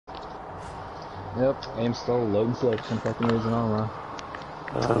Yep, aim still, load and selection, fucking reason all wrong.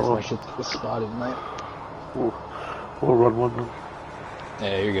 Guess Well, my shit's spotted tonight. we'll run one then.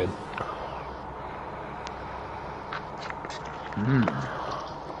 Yeah, you're good.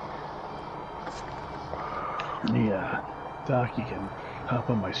 Yeah, Doc, you can hop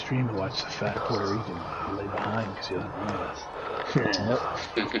on my stream and watch the fat Puerto Rican lay behind because he doesn't know us. Yep.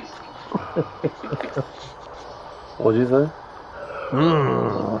 What'd you say?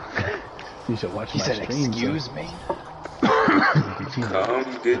 You should watch He my said, stream. excuse me? Come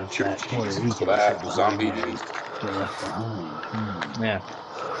get your cheese clap, zombie. Get left behind. Yeah.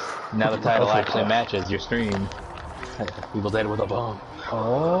 Now the title actually matches your stream. People Dead with a Bomb.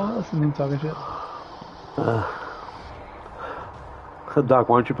 Oh, that's him talking shit. Doc,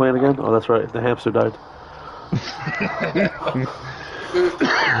 why aren't you playing again? Oh, that's right. The hamster died.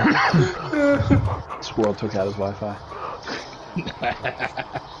 Squirrel took out his Wi-Fi.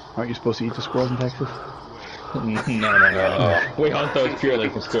 Aren't you supposed to eat the squirrels in Texas? No. We hunt those purely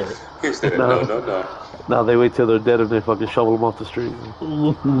for sport. He said, no. Now they wait till they're dead and they fucking shovel them off the street.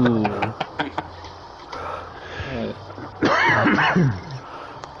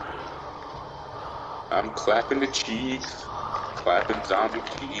 I'm clapping the cheese, clapping zombie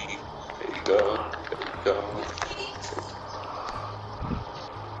cheese. There you go.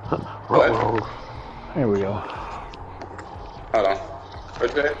 What? There we go. Hold on.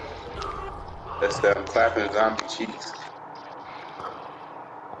 What's that? That's that I'm clapping zombie cheese.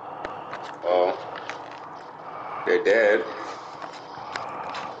 Oh. They're dead.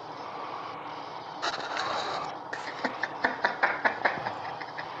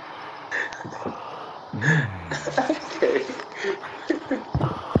 Okay.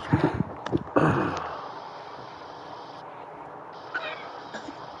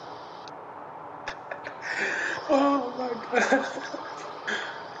 Oh my god.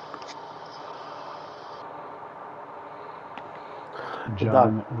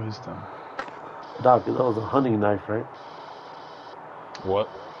 John Wisdom. Doc, that was a hunting knife, right? What?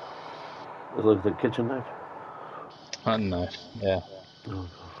 It looks like a kitchen knife. Hunting knife, yeah.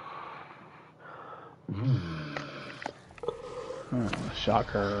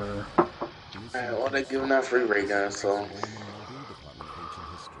 Shocker. Alright, well, they're giving out free ray guns, so.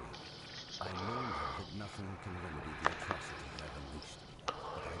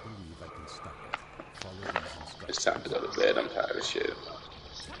 It's time to go to bed. I'm tired of shit.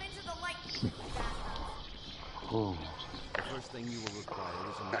 Oh.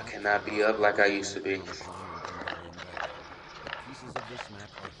 I cannot be up like I used to be. Pieces of this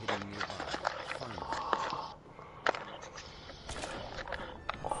map are hidden nearby. Find them.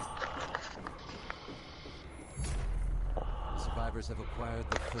 Survivors have acquired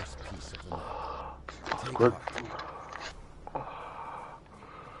the first piece of the map. Take Good. heart.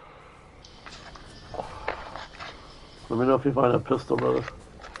 Let me know if you find a pistol, brother.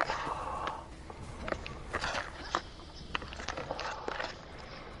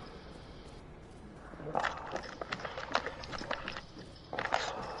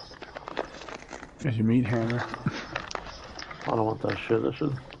 There's your meat hammer. I don't want that shit. That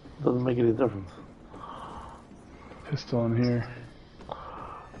shit doesn't make any difference. Pistol in here.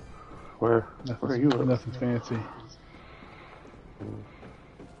 Where are you at? Nothing fancy.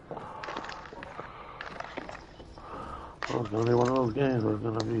 Well, it's gonna be one of those games where it's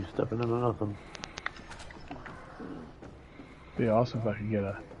gonna be stepping into nothing. Be awesome if I could get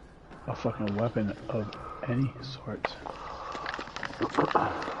a fucking weapon of any sort.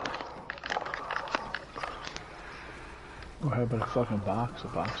 Or how about a fucking box? A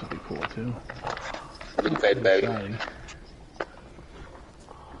box would be cool too. Okay, baby. Shiny.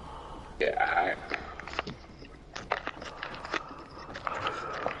 Yeah, alright.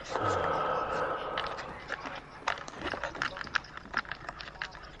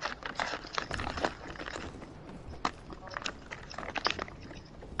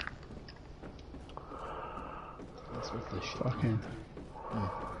 What's with this shit? Fucking. Oh,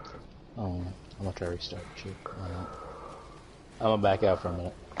 I'm gonna try to restart the shit. Why not? I'm gonna back out for a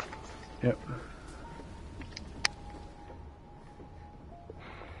minute. Yep.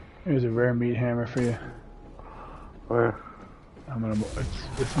 Here's a rare meat hammer for you. Where? I'm gonna.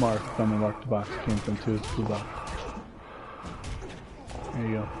 It's marked. I'm gonna mark the box it came from too. It's blue box. There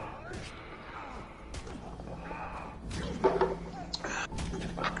you go.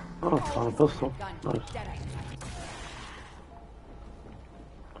 Oh, found a pistol. Nice.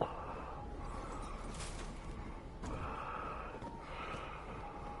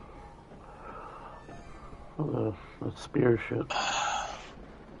 Oh, that spear shit.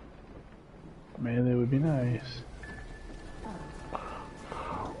 Melee would be nice.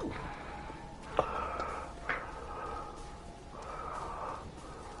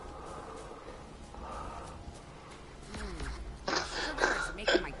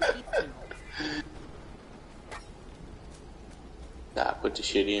 With the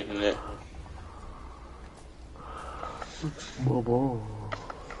shitty internet. Bobo.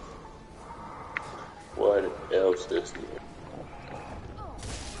 What else this year?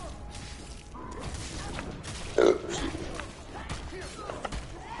 Oh, shit.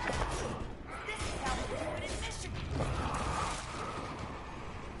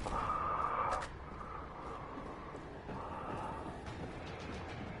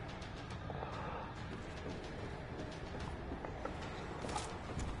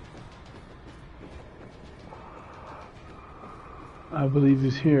 I believe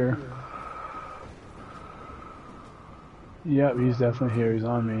he's here. Yep, he's definitely here. He's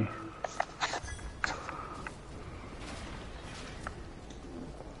on me.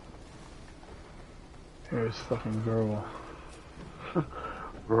 Here's fucking Gurgle.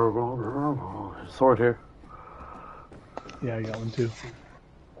 Gurgle. Sword here. Yeah, I got one too.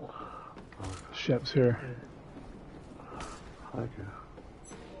 Shep's here. Thank you.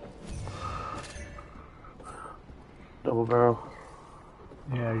 Double barrel.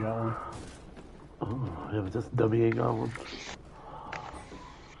 Yeah, I got one. Oh, yeah, but this dummy ain't got one.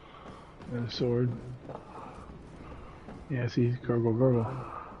 And a sword. Yeah, see, Gurgle.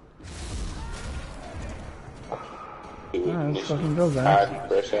 Alright, let's fucking go, guys.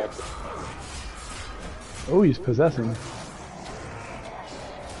 Fresh out. Oh, he's possessing.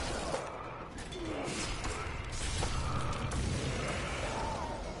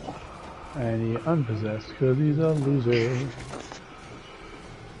 And he unpossessed because he's a loser.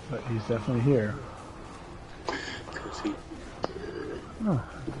 But he's definitely here. Oh. Not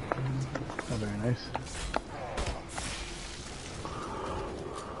very nice.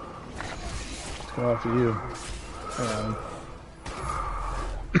 Let's go after you.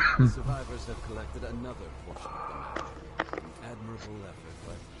 The survivors have collected another portion of the map. An admirable effort,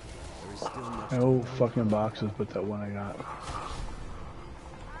 but there is still much to No learn. fucking boxes but that one I got.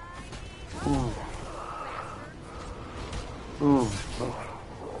 Oh.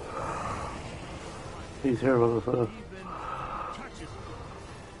 He's here with us.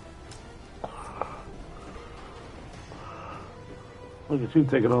 Look at you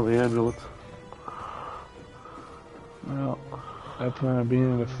taking on the ambulance. Well, I plan on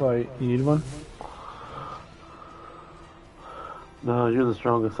being in a fight. You need one? No, you're the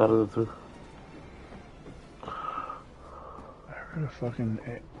strongest out of the two. I heard a fucking...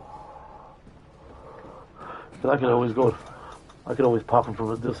 Cause I can always pop him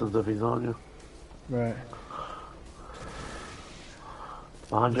from a distance if he's on you. Right.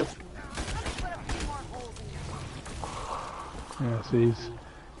 Behind you. Yeah, see,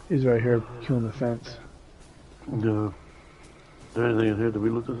 he's right here killing the fence. Yeah. Is there anything in here? Did we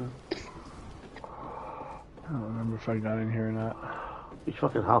look at it? I don't remember if I got in here or not. Each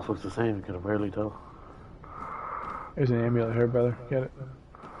fucking house looks the same, you can barely tell. There's an amulet here, brother. Get it.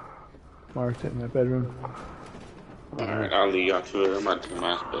 Marked it in that bedroom. Alright, I'll leave y'all to it. I'm about to do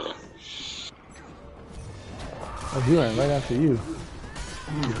my bed. Oh, he ran right after you.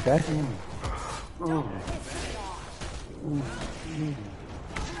 You okay?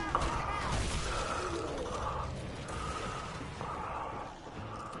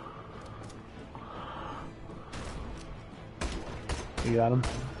 You got him?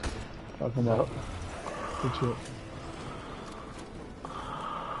 Fuck him up. Good shit.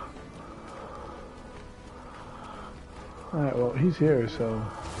 Alright, well, he's here, so...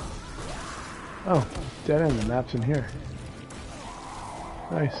 Oh, dead end, the map's in here.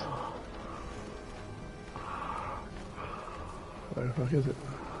 Nice. Where the fuck is it?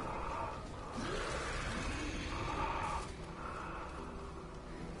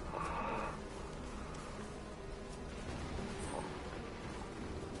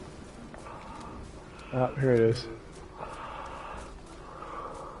 Oh, here it is.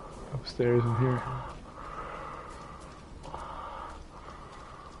 Upstairs in here.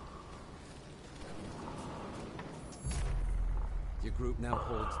 Your group now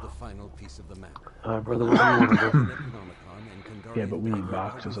holds the final piece of the map. Alright, brother, where do you want to go? Necronomicon and Kandarian Yeah, but we need boundary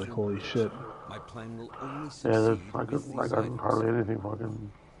boxes, like, are holy shit. My plan will only Yeah, there's, succeed I with got these items. hardly anything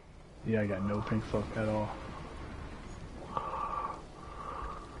fucking... Yeah, I got no pink fuck at all.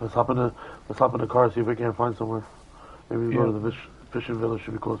 Let's hop in the car, see if we can't find somewhere. Maybe we go to the fishing village,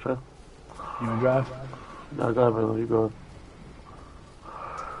 should be close, right? You wanna drive? No, go ahead, brother, you go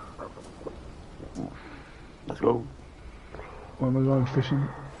ahead. Let's go. Where am I going fishing?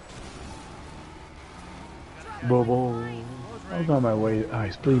 Bobo. I was on my way. Oh,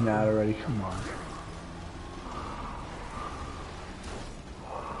 he's bleeding out already. Come on.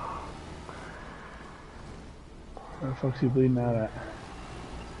 Where the fuck's he bleeding out at?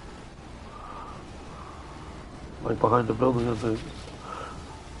 Like behind the building, I think.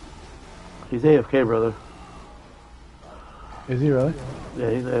 He's AFK, brother. Is he really? Yeah,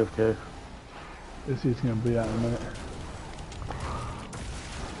 he's AFK. This dude's gonna bleed out in a minute.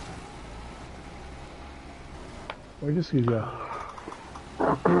 Where'd this dude go?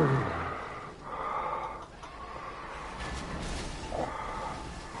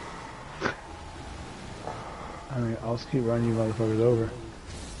 I mean, I'll just keep running you motherfuckers over.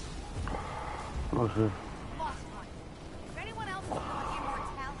 Oh, shit. Lost one. If anyone else is doing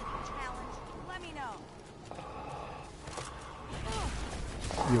immortality challenge, let me know.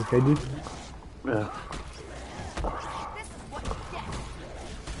 You okay, dude? Yeah. This is what you get.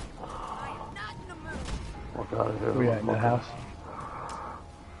 I am not in the mood. Walk out of here. Where you at, in the house?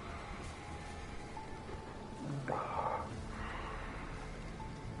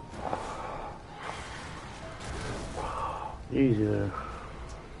 Easy there.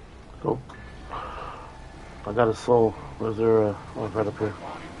 Go. I got a soul. Where's there? Oh, it's right up here.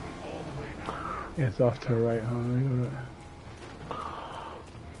 Yeah, it's off to the right, huh? Let me go to it.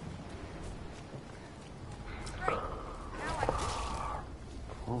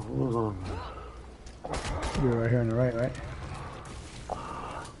 Oh, who was on? You're right here on the right, right?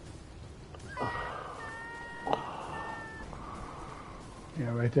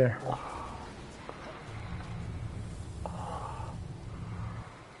 Yeah, right there.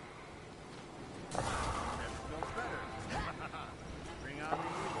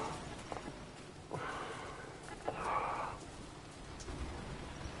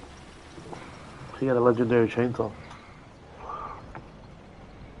 He got a legendary chainsaw.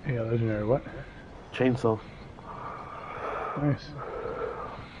 Yeah, legendary what? Chainsaw. Nice.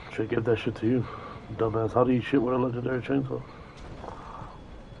 Should give that shit to you, dumbass. How do you shit with a legendary chainsaw?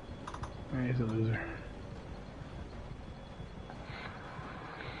 Yeah, he's a loser.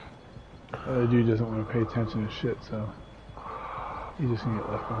 Other dude doesn't want to pay attention to shit, so he's just gonna get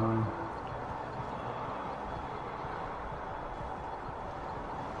left behind.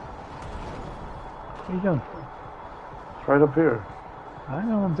 What are you doing? It's right up here. I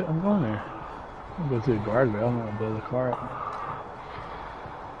know, I'm going there. I'm going to go through the guardrail. I'm going to blow the car up.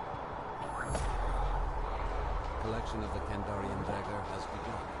 Collection of the Kandarian dagger has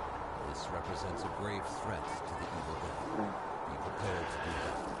begun. This represents a grave threat to the evil dead. Be prepared to do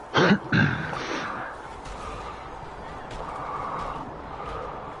that.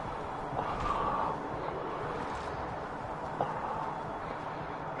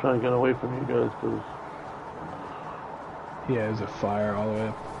 Trying to get away from you guys because Yeah, there's a fire all the way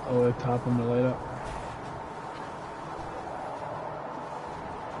up top of the light up.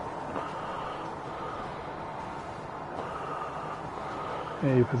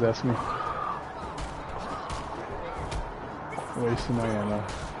 Yeah, you possessed me. Wasting my ammo.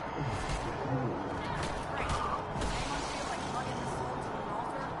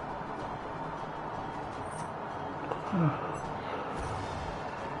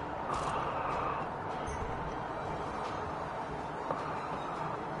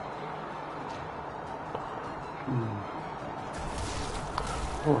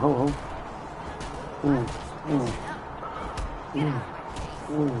 oh, hello.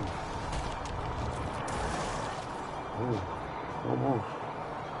 Almost.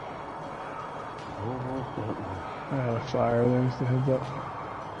 Almost got me. I had a fire there, just a heads up.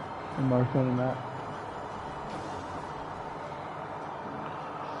 I marked on the map.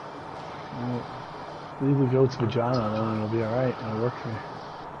 Alright. Leave the goat's vagina alone, it'll be alright. It'll work for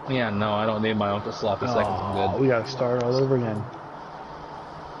you. Yeah, no, I don't need my own for sloppy seconds. I'm Oh, good. we gotta start all over again.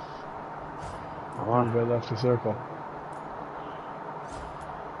 Alright. Everybody left the circle.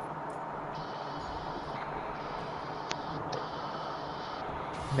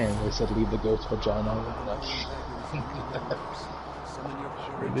 Man, they said leave the goat's vagina. Summon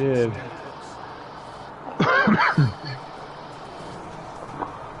your We did.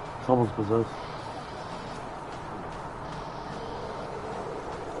 Someone's possessed.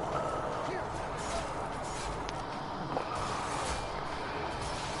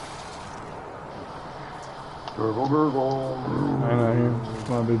 Gurgle, gurgle. I know him.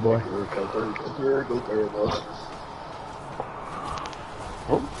 Come on, big boy.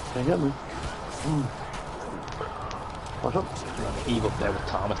 Oh, can't get me. Watch out. Evil dead with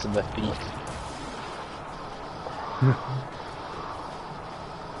Thomas and the thief.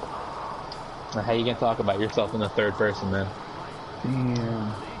 Now, how you gonna talk about yourself in the third person, man?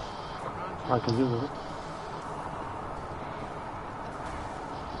 Damn. I can do that.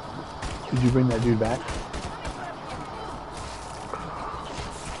 Did you bring that dude back?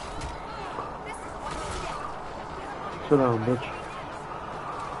 Sit down, bitch.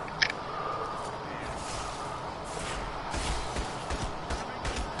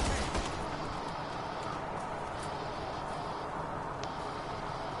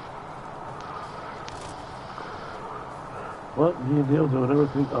 What? Me and Neil doing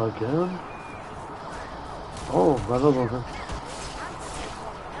everything again? Oh, my little one.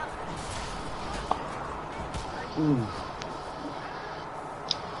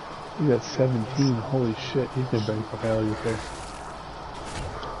 He's at 17. Holy shit. He's gonna bring fuck out of your face.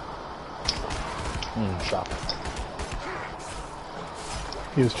 Shot.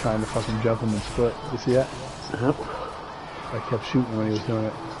 He was trying to fucking jump him and split. You see that? Yep. I kept shooting when he was doing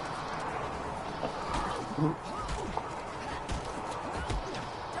it.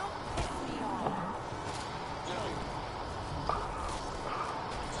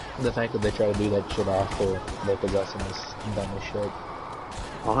 The fact that they try to do that shit after they possess him is dumb as shit.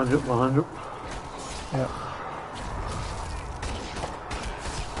 100, 100. Yep.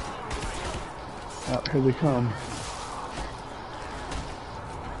 Oh, here they come.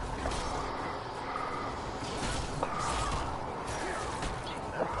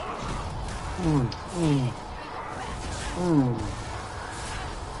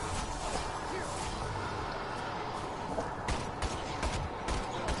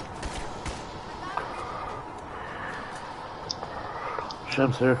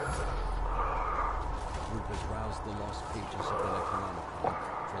 Shem's here. Group has roused the lost pages of the Necronomicon,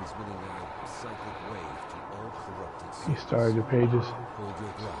 transmitting a psychic wave to all corrupted He souls. started your pages. Hold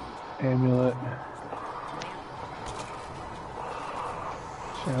your ground. Amulet.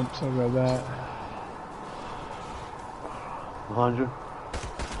 Champs, I'll grab that. 100.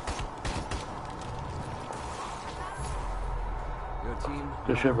 Your team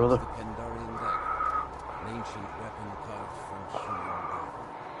Good shit, brother. the Kandarian dagger, an ancient weapon carved from human bone.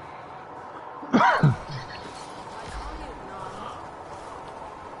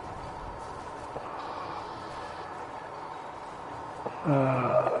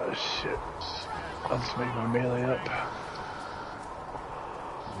 Shit. I'll just make my melee up.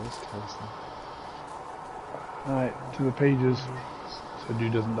 Alright, to the pages. So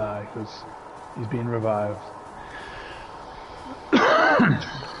dude doesn't die, because he's being revived.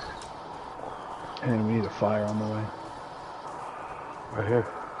 And we need a fire on the way. Right here.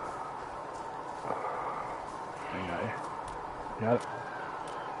 I got you. Got it.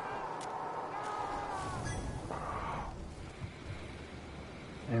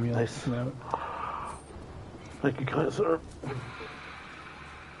 Amulet. Nice. You know, Thank you, kind sir.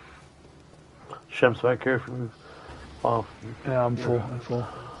 Shem's back here for me. Oh, yeah, I'm full. I'm full.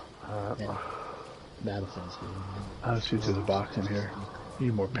 Yeah. Battlefield's good. I'll shoot through the box in here.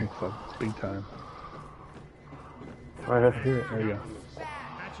 Need more pink fuck. Big time. right here. Here, there you go.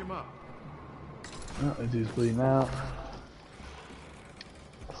 Patch him up. Oh, the dude's bleeding out.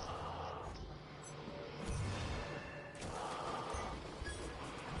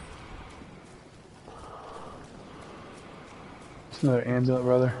 It's another amulet,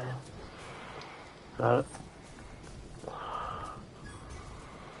 brother. Got it.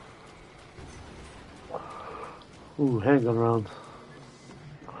 Ooh, handgun rounds.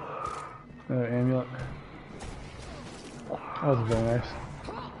 Another amulet. That was very nice.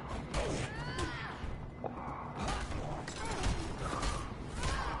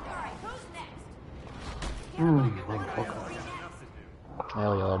 Motherfucker.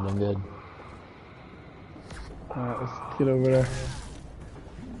 Hell yeah, I've been good. Alright, let's get over there.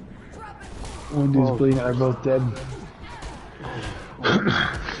 One dude's bleeding out, they're both dead.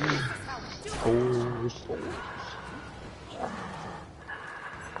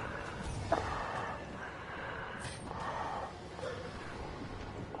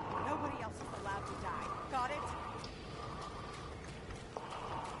 Nobody else is allowed to die. Got it?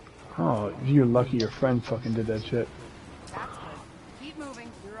 Oh, you're lucky your friend fucking did that shit. That's good. Keep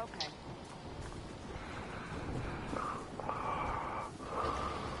moving. You're okay.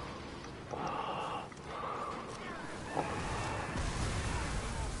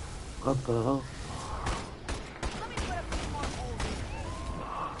 What the hell? Let me put a few more holes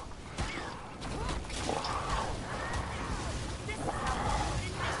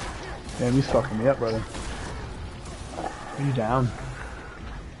in. Damn, he's fucking me up, brother. Are you down?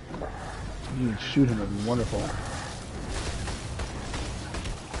 You can shoot him, it'd be wonderful.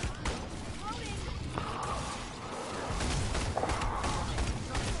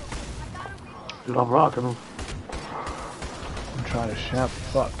 Dude, I'm rocking him. I'm trying to shout,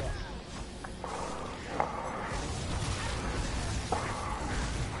 fuck.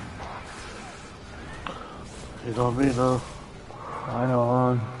 He's on me now. I know,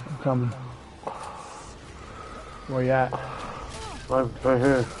 I'm coming. Where you at? Right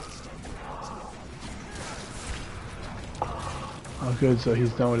here. Oh good, so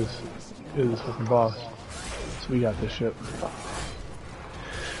he's done with his fucking boss. So we got this shit.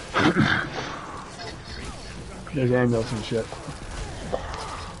 There's ambulance and shit.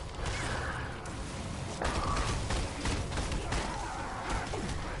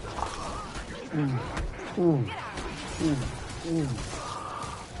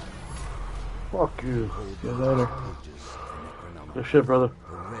 Fuck you. See you later. Good shit, brother.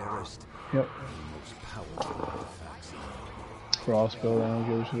 The rarest Yep. and most powerful artifacts. Crossbow, I don't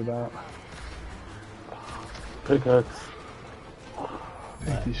give a shit about. Pickaxe.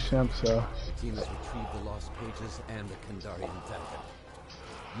 Take these shemps, so. The team has retrieved the lost pages and the Kandarian dagger.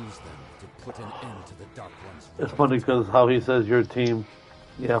 Use them to put an end to the Dark One's It's funny because how he says your team.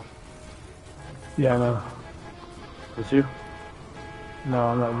 Yeah. Yeah, I know. It's you? No,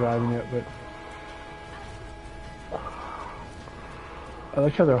 I'm not driving it, but. I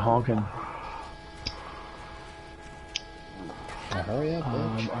like how they're honking. Now hurry up,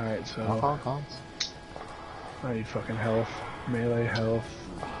 bitch. Alright, so. Honk, honk. I need fucking health. Melee health.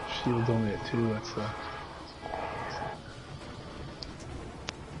 Shield's only at 2, that's the.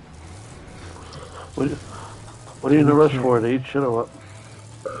 What are you in a rush for? To eat shit or what?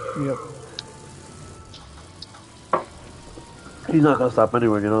 Yep. He's not gonna stop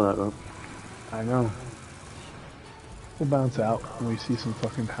anywhere, you know that, right? I know. We'll bounce out when we see some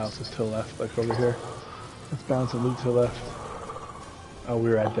fucking houses to the left, like over here. Let's bounce and loot to the left. Oh, we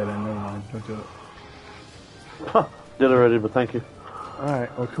were at dead end, never mind. Don't do it. Did already, but thank you.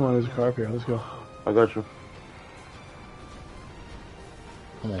 Alright, well come on, there's a car up here, let's go. I got you.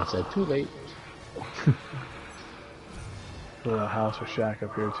 And I said, too late. There's a house or shack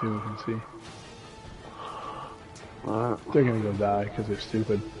up here too, we can see. Alright. They're gonna go die because they're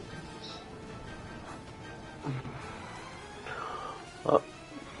stupid.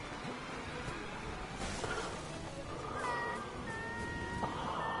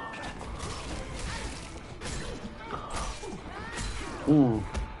 Ooh.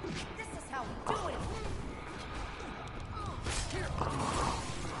 This is how we do it.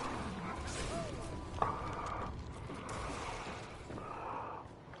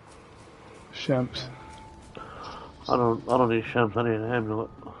 Shemps. I don't need shemps, I need an amulet.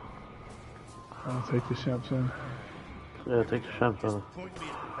 I'll take the Shemps in. Yeah, take the shemps, brother.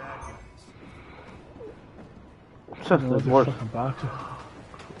 I don't know what It's they're worse. fucking boxes.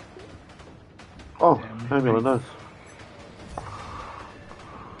 Oh, Damn, amulet, nice.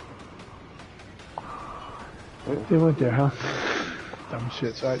 They went there, huh? Dumb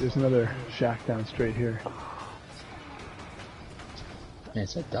shits. Alright, there's another shack down straight here. Man,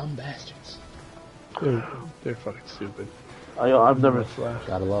 it's a dumb bastards. They're fucking stupid. I've never Flash.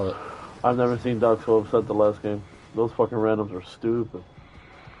 Gotta love it. I've never seen Doc so upset the last game. Those fucking randoms are stupid.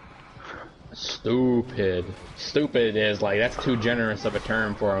 Stupid. Stupid is like, that's too generous of a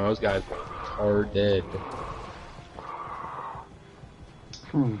term for them. Those guys are dead.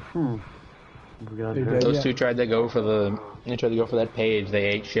 We got They here. did. Those Yeah. two tried to go for that page. They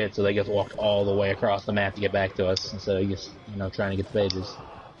ate shit, so they just walked all the way across the map to get back to us instead of just, trying to get the pages.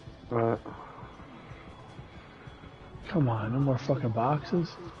 Right. Come on, no more fucking boxes.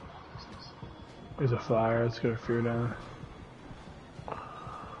 There's a fire, let's go fear down.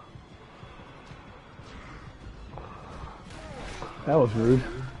 That was rude.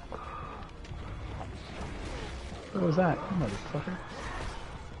 What was that, you motherfucker?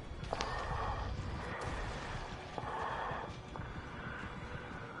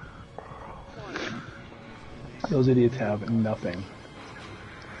 Those idiots have nothing.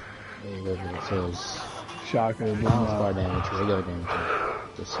 They go to it says Shocker, they didn't fire damage, regular damage,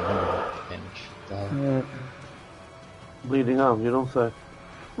 just 100 damage. Bleeding out, you don't say.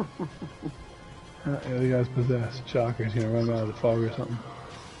 The other guy's possessed. Shocker's gonna run out of the fog or something.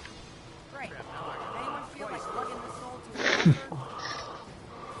 Great. Anyone feel like plugging the soul to a record?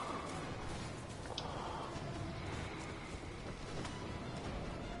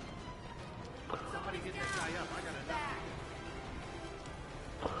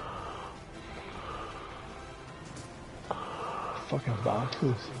 Fucking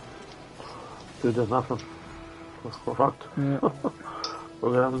boxes. Dude, there's nothing. We're fucked. Yeah.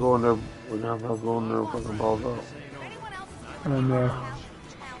 We're gonna have to go in there. We're gonna have to go in there and fucking balls out. Anyone else is I'm in there.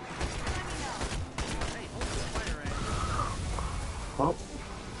 Oh,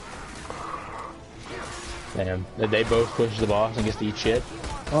 Damn. Did they both push the boss and get to eat shit?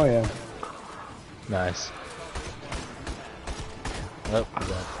 Oh yeah. Nice. Oh, we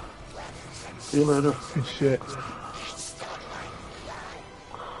got see you later. Good shit.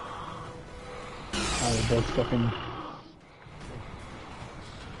 Oh, they're both fucking...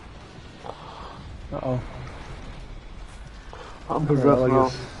 Uh-oh. I'm Who's possessed got like now.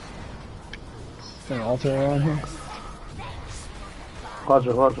 is there an altar around here? Watch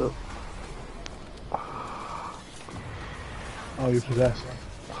it, watch it. Oh, you're possessed.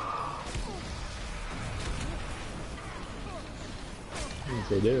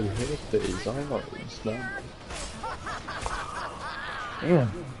 They did hit his arms.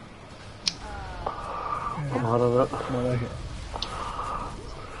 Damn. I'm out of it. More like it.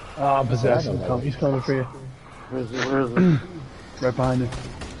 Oh, I'm possessed. He's coming for you. Where is he? Where is he? Right behind him.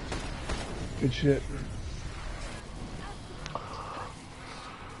 Good shit.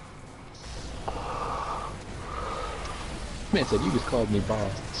 Man said, you just called me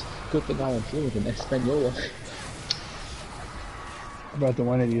boss. Good thing I am fluent in Espanol. I brought the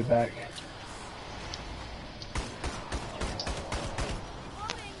 180 back.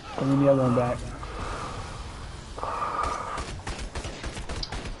 Bring the other one back.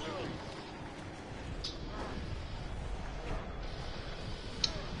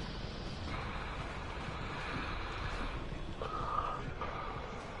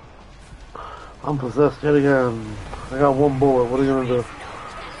 I'm possessed yet again. I got one bullet. What are you gonna do?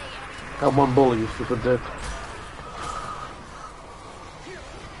 Got one bullet, you stupid dick.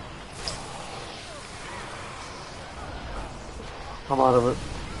 I'm out of it.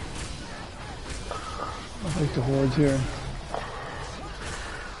 I'll take the hordes here.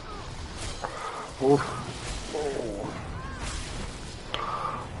 Oof.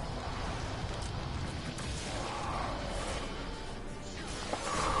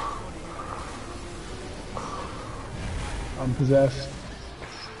 I'm possessed.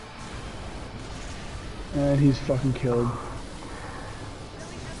 And he's fucking killed.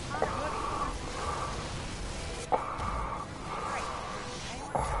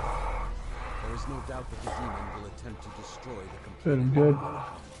 There is no doubt that the demon will attempt to destroy the complete. Good, I'm good.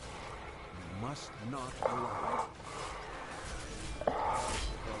 You must not allow it.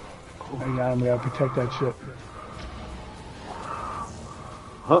 I got him, we gotta protect that shit.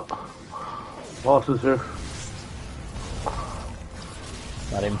 Huh. Boss is here.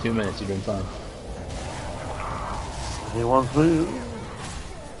 Not even 2 minutes, you're doing fine. He wants me.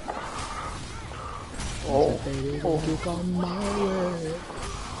 Oh.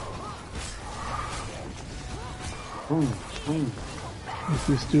 He's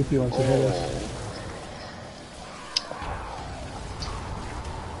too stupid, he wants to hit us.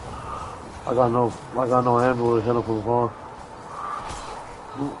 I got no ammo to hit him from far.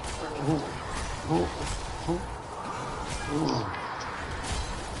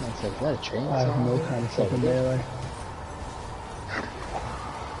 I said, is that a chainsaw? I have no kind of fucking melee.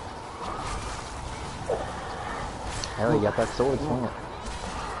 Hell, you got that sword, swing it.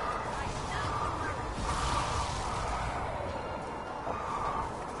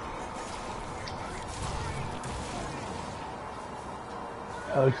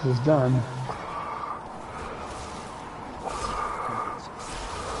 Alex is done.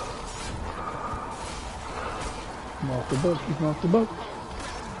 Keep him off the boat, keep him off the boat.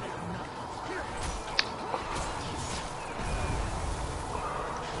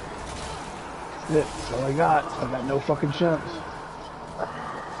 That's all I got. I got no fucking chance.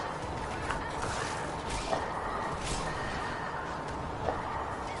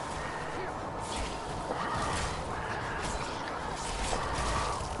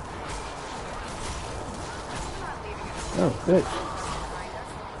 Oh, bitch.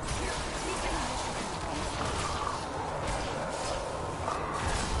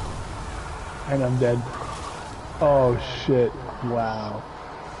 And I'm dead. Oh shit. Wow.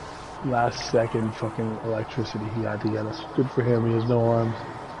 Last second fucking electricity he had to get us. Good for him, he has no arms.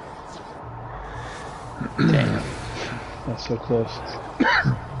 Damn. That's so close.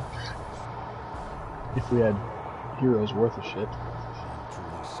 If we had heroes worth of shit.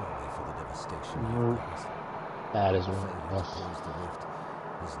 Truly sorry for the devastation you caused. That is Failure to rough. close the rift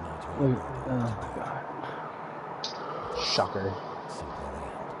is not your Look, role. oh god. Shocker. Simply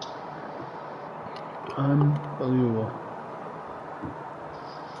that. Unbelievable.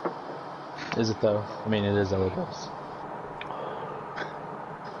 Is it though? I mean, it is how it goes.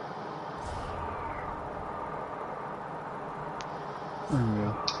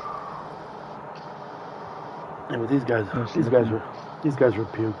 Unreal. Yeah, but these guys were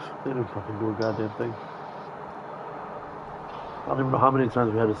pukes. They didn't fucking do a goddamn thing. I don't even know how many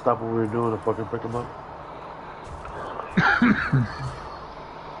times we had to stop what we were doing to fucking pick them up.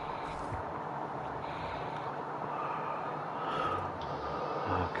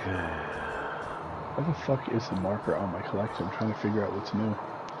 Okay. What the fuck is the marker on my collection? I'm trying to figure out what's new.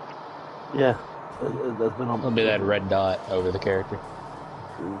 Yeah, that's been on. It'll be that red dot over the character.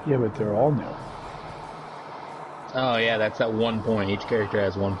 Yeah, but they're all new. Oh yeah, that's at 1 point. Each character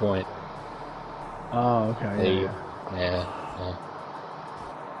has 1 point. Oh, okay. They- Yeah, yeah.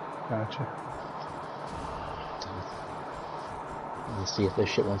 Gotcha. Let's see if this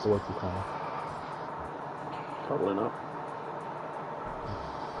shit wants to work for Connor. Probably not.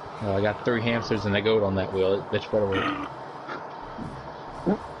 Well, I got 3 hamsters and a goat on that wheel. It bitch better work.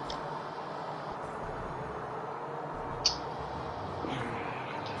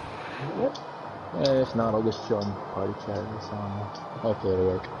 If not, I'll just show them party chat or something. Hopefully it'll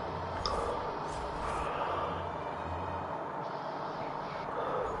work.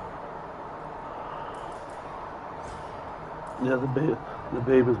 Yeah, the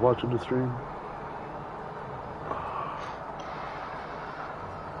babe is watching the stream.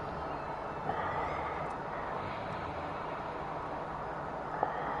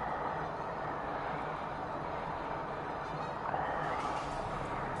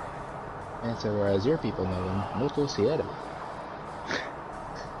 And so whereas your people know them, most will see it.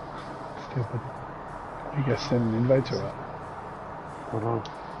 Stupid. You guys sending invites or what? Hold on.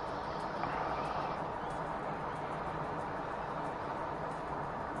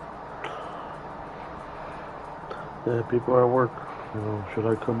 Yeah, people are at work. You know, should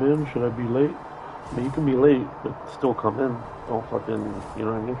I come in? Should I be late? I mean, you can be late, but still come in. Don't fucking, you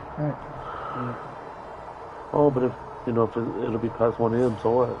know what I mean? Alright. Yeah. Oh, but if, you know, if it'll be past 1 a.m.,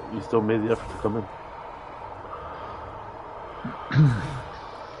 so what? You still made the effort to come in.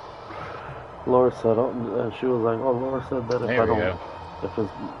 Laura said, she was like, oh, Laura said that if There I we don't, go. if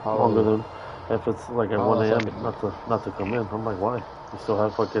it's longer than, if it's like at Oh, 1 a.m., second. not to come in. I'm like, why? You still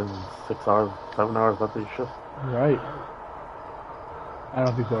have fucking 6 hours, 7 hours left of your shift. Right. I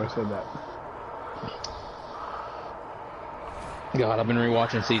don't think Laura said that. God, I've been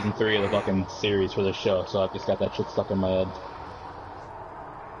rewatching season 3 of the fucking series for this show, so I've just got that shit stuck in my head.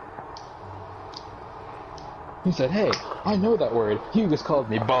 He said, hey, I know that word. You just called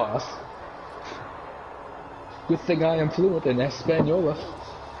me boss. Good thing I am fluent in Española.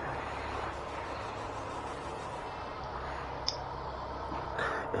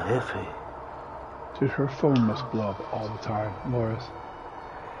 Jefe. Dude, her phone must blow up all the time, Laura's.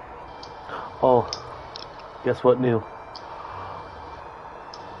 Oh, guess what, Neil?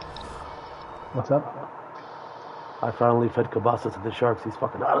 What's up? I finally fed Cabasa to the sharks. He's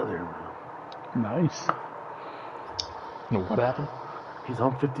fucking out of there, man. Nice. What happened? He's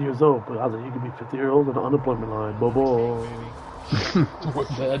on 50 years old, but I was like, you could be 50 years old on the unemployment line. Bobo.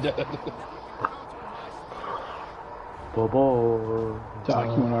 Bobo. Doc,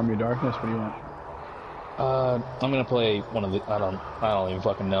 you want Army of Darkness? What do you want? I'm gonna play one of the. I don't even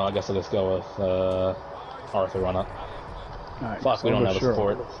fucking know. I guess I'll just go with Arthur on it. Alright, Fuck, so we I'll don't go have a Cheryl.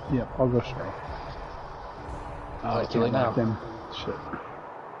 support. Yep, I'll go Cheryl. Alright, kill it now. Then, shit.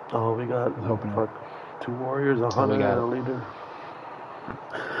 Oh, we got was hoping fuck, 2 warriors, a hunter, got and a it. leader.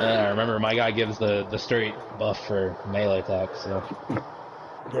 Yeah, I remember my guy gives the straight buff for melee attacks, so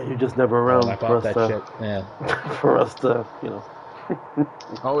Yeah, you're just never around I for popped us that to, shit. Yeah. for us to, you know.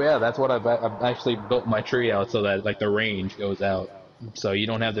 Oh yeah, that's what I've actually built my tree out so that like the range goes out, so you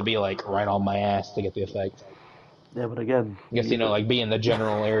don't have to be like right on my ass to get the effect. Yeah, but again, I guess you know like be in the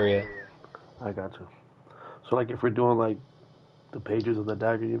general area. I got you. So like if we're doing like the pages of the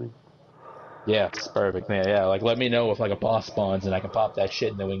dagger, you mean? Yeah, it's perfect. Yeah. Like let me know if like a boss spawns and I can pop that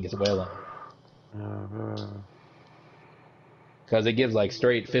shit and then we can get wailing. Because it gives like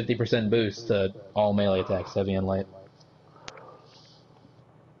straight 50% boost to all melee attacks, heavy and light.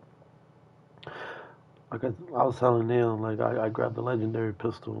 Like I was telling Neil, like I grabbed the legendary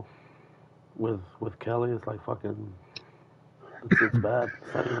pistol with Kelly. It's like fucking. It's bad.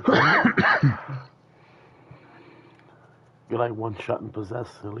 It's not even fun. You're like one shot and possess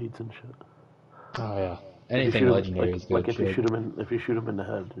elites and shit. Oh yeah, If you anything shoot him- legendary is good Like if you shit. shoot him in the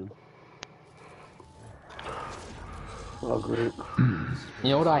head, dude. Oh great. You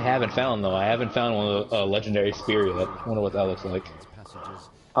know what I haven't found though? I haven't found one of the legendary spear yet. I wonder what that looks like. Passages.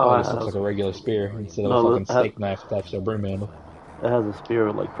 Oh, it this looks has, like a regular spear instead of No, a fucking it has- steak knife attached to a broom handle. it has a spear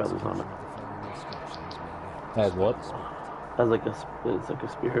with like feathers on it. Has what? It has like it's like a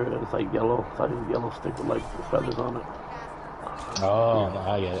spear. It's like yellow. It's like a yellow stick with like feathers on it. Oh,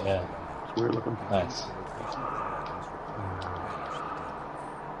 I get it. Yeah, It's weird looking. nice.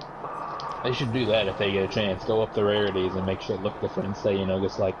 They should do that if they get a chance. Go up the rarities and make shit look different and say, you know,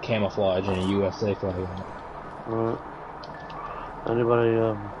 just like camouflage and a USA flag on it. Alright. Anybody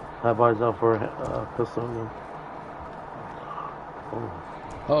have eyes out for a pistol? Yeah. Oh.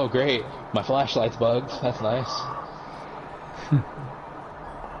 Oh, great. My flashlight's bugged. That's nice.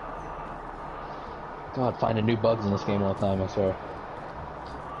 God, finding new bugs in this game all the time, I swear.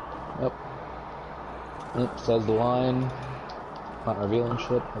 Yep. Yep, says the line. Not revealing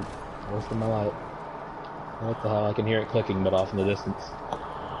shit. Wasting my light. What the hell? I can hear it clicking, but off in the distance.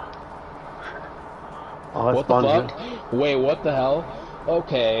 Oh, I What the spawned fuck? Wait, what the hell?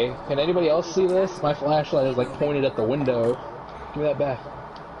 Okay, can anybody else see this? My flashlight is like pointed at the window. Give me that back.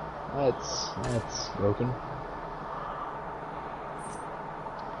 That's broken.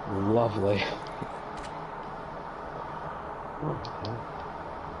 Lovely. here. Oh, okay.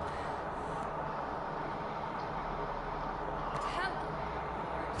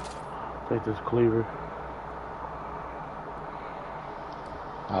 Take this cleaver.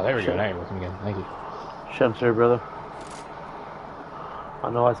 Oh, there we go. Now you're working again. Thank you. Shem's here, brother. I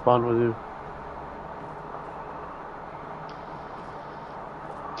know I spawned with you.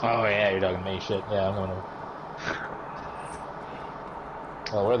 Oh yeah, you're talking me shit. Yeah, I'm coming over.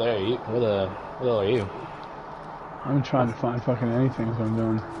 Oh, where are you? Where the hell are you? I'm trying to find fucking anything is what I'm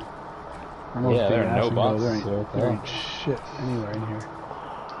doing. I'm over Yeah, Big there are no Assingville. bots. There ain't shit anywhere in here.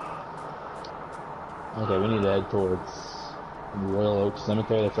 Okay, we need to head towards Royal Oak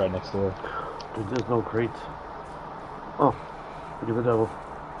Cemetery. That's right next door. Dude, there's no crates. Oh, look at the devil.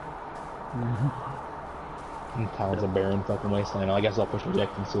 Town's a barren fucking wasteland. I guess I'll push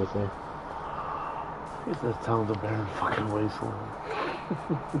eject and see what's there. He says town's a barren fucking wasteland.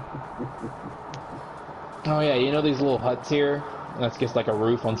 Oh yeah, you know these little huts here? That's just like a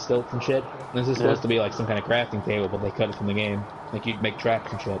roof on stilts and shit? This is supposed to be like some kind of crafting table, but they cut it from the game. Like you'd make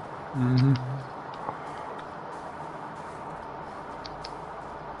traps and shit. Mm-hmm.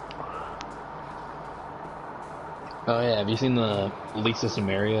 Oh yeah, have you seen the Lisa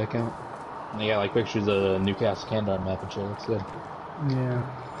Samaria account? They got like pictures of the Newcastle Kandar map and shit. Looks good. Yeah.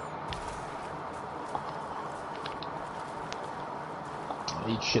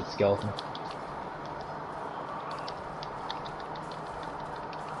 Eat shit, skeleton.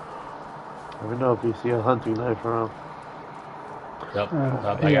 Never know if you see a hunting knife around. Yep. I I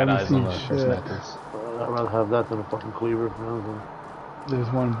got haven't eyes on seen the shit. first matches. I'd rather have that than a fucking cleaver. You know, There's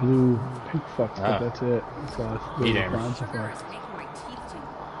one blue pink fuck, Ah. but that's it. That's all You I've damn. found so Sugar far. is making my teeth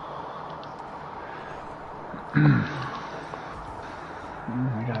tingle.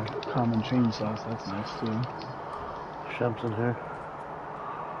 I got common chainsaws, that's nice too. Shem's in here.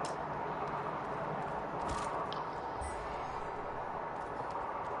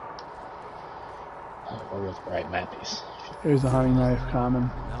 Oh, we're with bright mappies. Here's a hunting knife, common.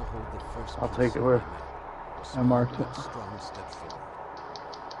 Now hold the first I'll piece take it of where? the I marked it. strong step forward.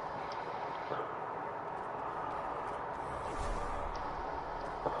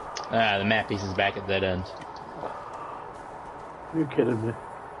 Ah, the map piece is back at that end. You're kidding me.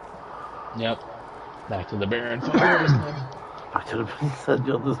 Yep. Back to the barren fucking wasteland. I should have said,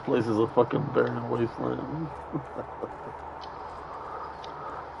 yo, this place is a fucking barren wasteland.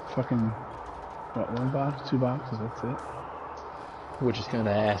 Fucking, what, one box, two boxes, that's it. Which is kind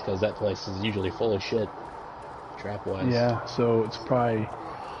of ass, because that place is usually full of shit. Trap-wise. Yeah, so it's probably,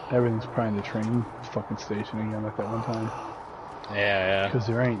 everything's probably in the train fucking station again like that one time. Yeah, Because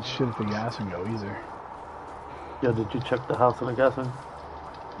there ain't shit at the gas and go either. Yo, did you check the house in the gassing?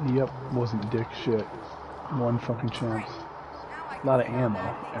 Yep, wasn't dick shit. One fucking chance. A lot of ammo.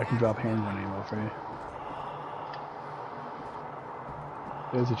 I can drop handgun ammo for you.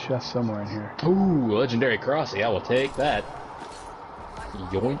 There's a chest somewhere in here. yeah. Ooh, legendary crossy. I will take that.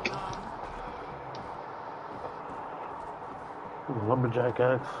 Yoink. Lumberjack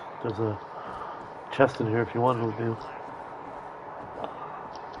axe. There's a chest in here if you want it, dude.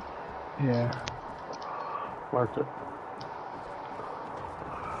 Yeah. Marked it.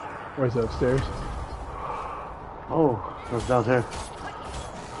 Where's it, upstairs? Oh, it's down here.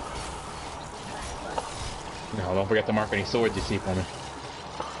 No, don't forget to mark any swords you see for me.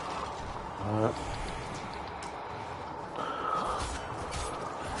 Alright.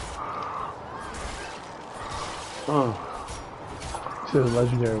 Oh, It says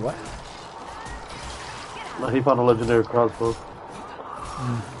legendary what? no, he found a legendary crossbow.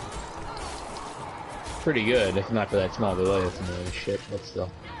 Pretty good, if not for that small delay of some of this shit, but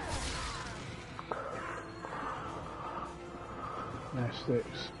still. Nice six.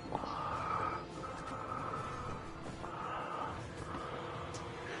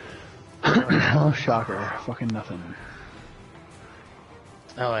 Oh, shocker. Fucking nothing.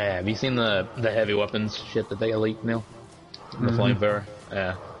 Oh yeah, have you seen the heavy weapons shit that they leaked, Neil? The flamethrower?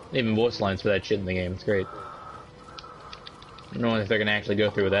 Yeah. Even voice lines for that shit in the game, it's great. I don't know if they're gonna actually go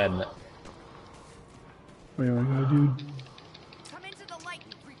through with that in it. What do you want to go, dude? Come into the light,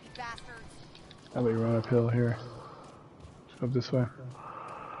 you creepy bastards. How about you run uphill here? Up this way.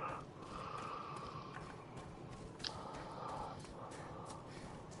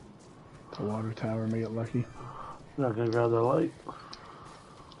 The water tower may get lucky. Not gonna grab that light.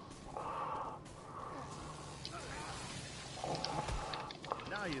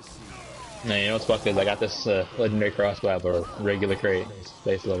 Not No, you know what's fucked is I got this legendary crossbow for a regular crate. It's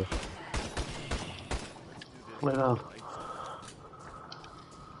base level. Lay down.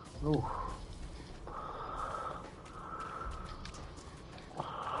 Ooh.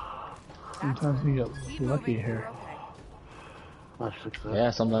 Sometimes you get Keep lucky moving. here. Okay. Match success.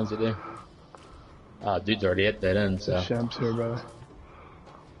 Yeah, sometimes you do. Oh, dude's already at that end, so. Champs here, brother.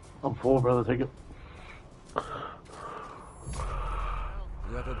 I'm full, brother. Take it.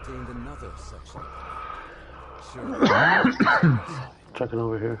 You have obtained another section. Sure. Checking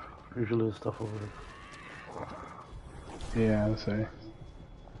over here. Usually there's stuff over here. Yeah, I'll say.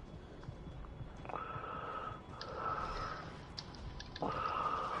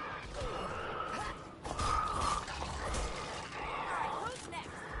 Who's next?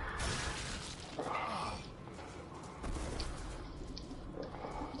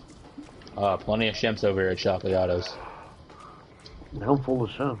 Plenty of shimps over here at Shockley Autos. I'm full of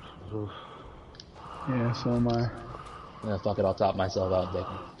shams. So Yeah, so am I. I'm gonna fuck it, I'll top myself out, Dick.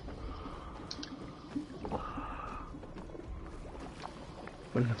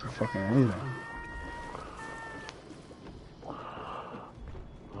 Looking for fucking anything.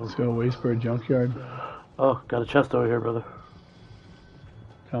 Let's go Wastebird Junkyard. oh, got a chest over here, brother.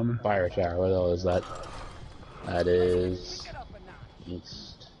 Coming. Fire shower, where the hell is that? That is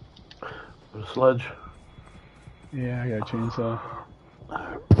east. There's a sledge. Yeah, I got a chainsaw.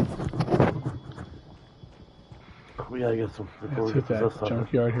 We gotta get some before Let's we hit get that possessed.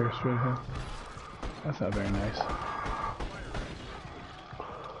 junkyard here straight ahead. That's not very nice.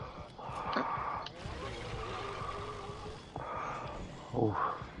 Oh,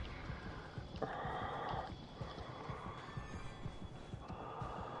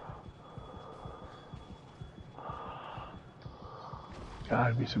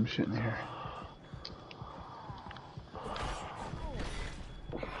 Gotta be some shit in here.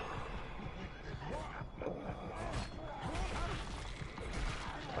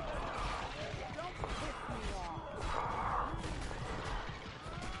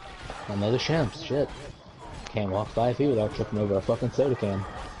 Another shimps, shit. Can't walk 5 feet without tripping over a fucking soda can.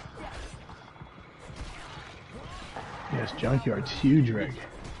 Yes, junkyard's huge, Rick.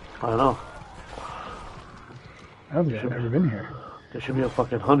 I know. I don't think I've ever been here. There should be a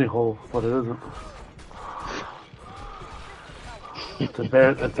fucking honey hole, but it isn't.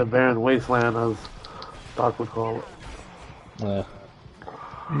 It's a barren wasteland, as Doc would call it. Uh,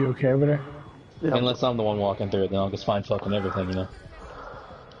 Are you okay over there? Yeah. Unless I'm the one walking through it, then I'll just find fucking everything, you know.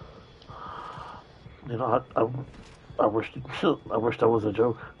 You know, I wish that was a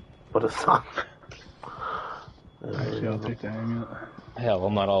joke, but it's not. Actually, I'll take the amulet. Hell,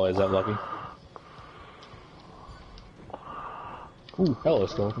 I'm not always that lucky. Ooh, hello,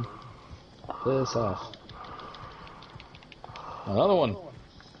 skeleton. Piss off. Another one.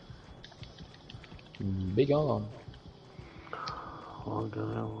 Be gone. Oh,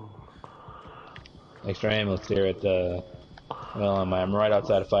 God. Extra amulets here at, well, I'm right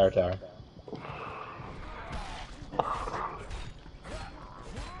outside of Fire Tower.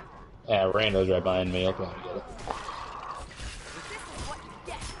 Yeah, Rando's right behind me. I'll come and get it. This is what you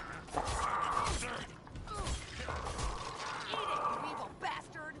get. Eat it, you evil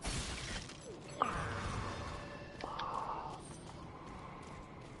bastard.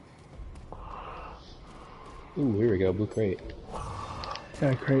 Ooh, here we go, blue crate.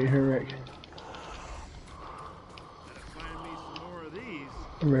 Got a crate here, Rick. Find me some more of these.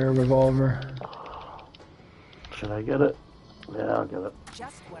 A rare revolver. Should I get it? Yeah, I'll get it.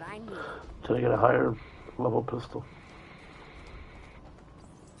 Just what I need. Should I get a higher level pistol?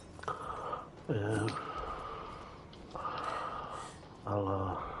 Yeah.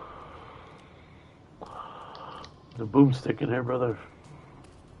 I'll, the boomstick in here, brother.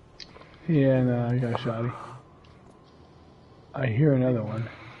 Yeah, no, I got a shotty. I hear another one.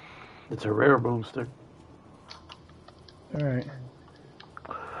 It's a rare boomstick. Alright.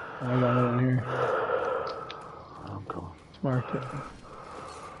 I got another one here. I'm coming. Marked it.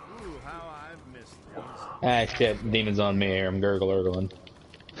 Ooh, how I've missed these. Ah, shit, demon's on me here. I'm gurgling.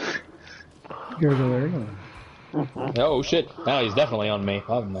 Gurgle. Oh, shit. Now he's definitely on me.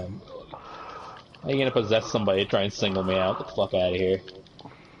 I'm not. How you gonna possess somebody to try and single me out? Get the fuck out of here.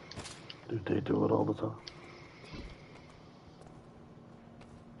 Dude, they do it all the time.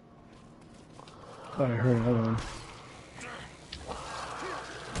 Thought I heard another one.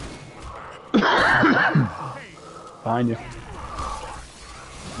 Behind you.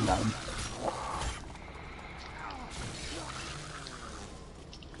 Got him.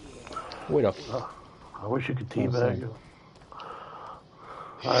 Wait a fuck. I wish you could teabag you.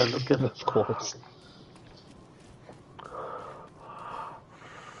 Alright, look at it. Of course.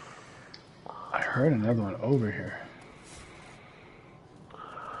 heard another one over here.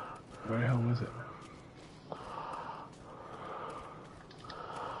 Where the hell was it?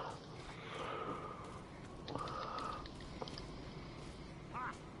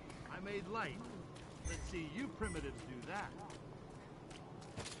 Ha! I made light. Let's see you primitives do that.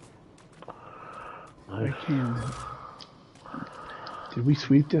 I can't. Did we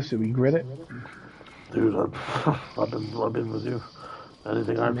sweep this? Did we grit it? Dude, I've been with you.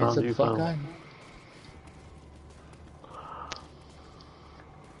 Anything I Man, found, sit you the fuck found. on.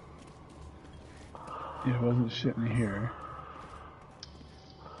 It wasn't shit in here.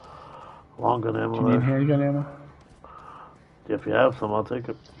 Long gun Do ammo you need there. handgun ammo? If you have some, I'll take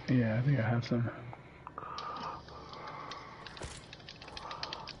it. Yeah, I think I have some.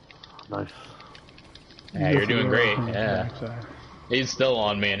 Nice. Yeah, you're doing great. On the Yeah. backside. He's still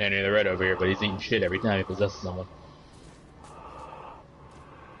on me and Henry the Red over here, but he's eating shit every time he possesses someone.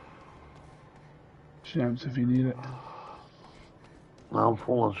 Shams, if you need it. Now I'm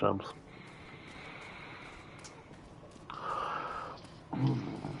full on shams.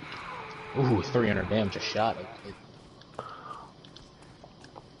 Ooh, 300 damage a shot.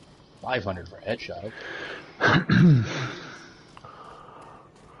 500 for a headshot. I'm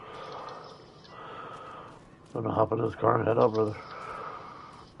gonna hop in this car and head out, brother.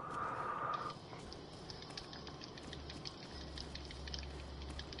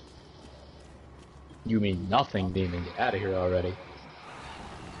 You mean nothing, Demon. Get out of here already.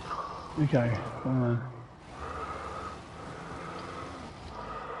 Okay, hold on.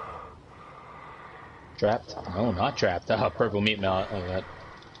 Trapped? No, not trapped. Ah, purple meat melt. Oh, that.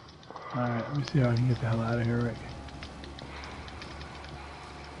 Alright, let me see how I can get the hell out of here, Rick.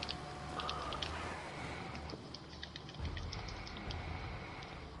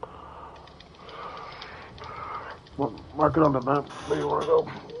 Mark it on the map. Where you wanna go?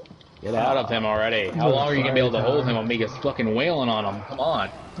 Get out of him already. How long are you gonna be able to hold him when me gets fucking wailing on him? Come on.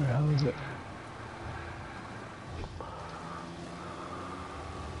 Where the hell is it?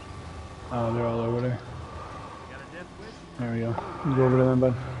 Oh, they're all over there. Got a death wish? There we go. You go over to them,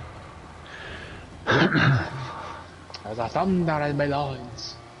 bud. There's a thunder in my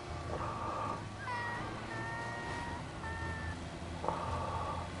loins.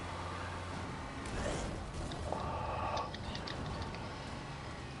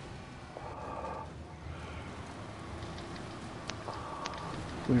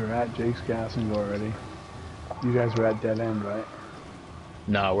 We were at Jake's Gas and Go already. You guys were at Dead End, right?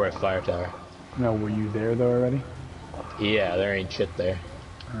 No, we're at Fire Tower. No, were you there though already? Yeah, there ain't shit there.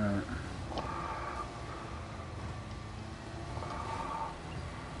 Alright.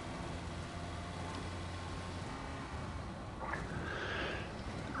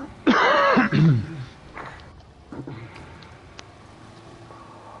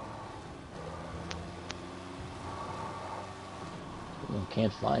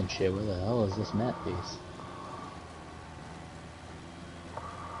 Can't find shit. Where the hell is this map piece?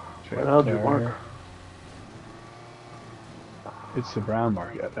 Where the hell did you mark? It's the brown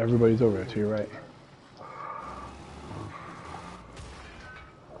market. Everybody's over there to your right.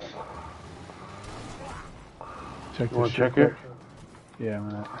 Check You wanna this check shit it? quick. Yeah, I'm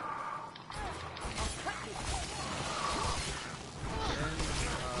gonna.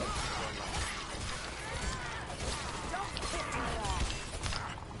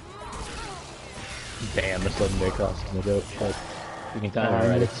 Damn, this legendary cost is no joke. But you can time it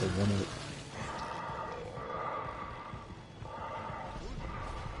right. It's a 1-8.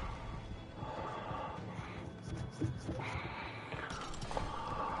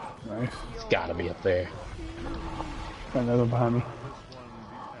 Nice. It's gotta be up there. Got another one behind me.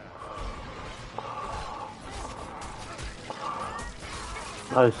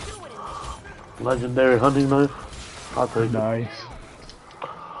 Nice. Legendary hunting knife. I'll take it. Nice.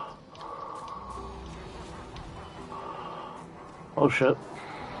 Oh shit.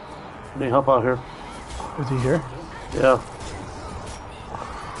 Need help out here. Is he here? Yeah.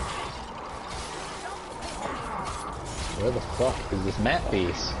 Where the fuck is this map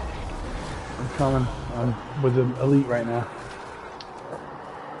piece? I'm coming. I'm with the elite right now.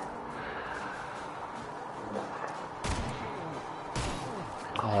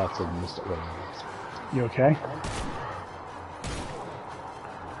 I have to miss it. You okay?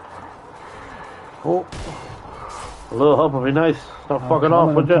 Oh. A little help would be nice. Stop I'm fucking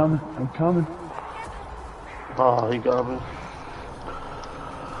off, would ya? I'm coming. Oh, he got me.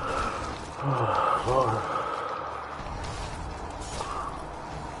 Oh.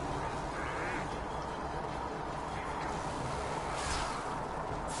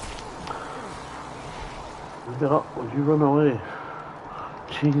 Get up. Would you run away?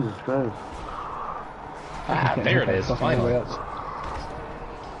 Jesus Christ. Ah, there it is, finally.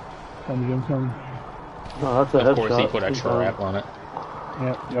 Come, Jim, come. No, that's a headshot. Of course, he put a He's trap down. on it.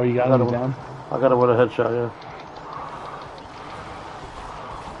 Yep. Oh, you got I got him him. down? I got him with a headshot, yeah.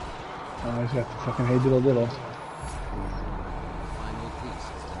 Oh, I just got the fucking hey diddle diddle. The final piece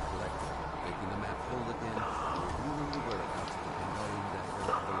has been collected, making the map whole again, and revealing the whereabouts of the Pandorian Dagger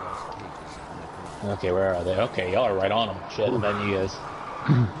and the lost pages of Necronomicon. Okay, where are they? Okay, y'all are right on them. Shit, and then you guys.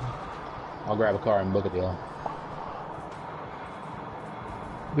 I'll grab a car and book a deal.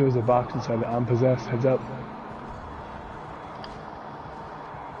 There was a box inside the I'm possessed. Heads up.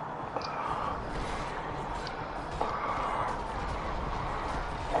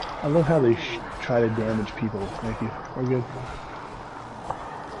 I love how they try to damage people. Thank you. We're good.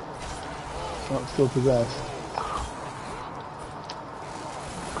 Oh, I'm still possessed.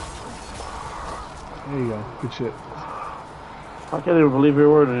 There you go. Good shit. I can't even believe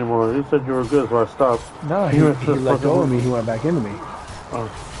your word anymore. You said you were good, so I stopped. No, he let go of me. He went back into me. Oh.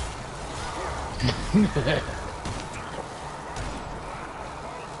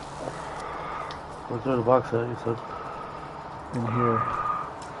 Where's the box at, you said? In here.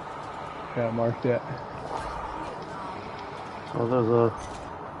 Got marked it. Oh, there's a...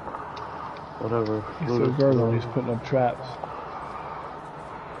 whatever. He's so Virgo, he's putting up traps.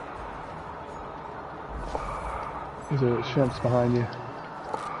 There's a shrimps behind you.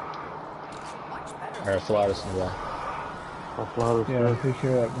 Alright, Flawless in the way. I'll fly this Yeah, guy. take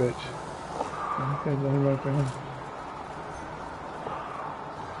care of that bitch. Okay, let me right for him.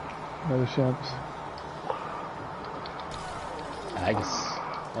 Another shrimps. I guess.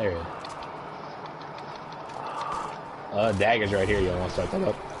 There it is. Dagger's right here. You want to start that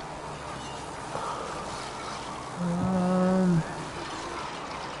up?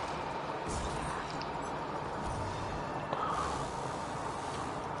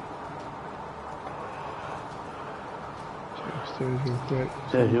 Check upstairs real quick.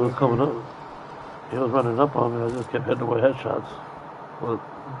 Yeah, he was coming up. He was running up on me. I just kept hitting away headshots. But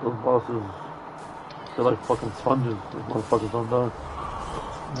those bosses, they're like fucking sponges. Those motherfuckers don't die.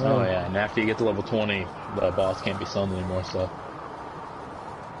 Oh yeah, and after you get to level 20, the boss can't be summoned anymore, so...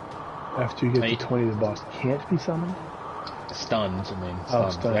 After you get to 20, the boss can't be summoned? Stunned, I mean. Oh,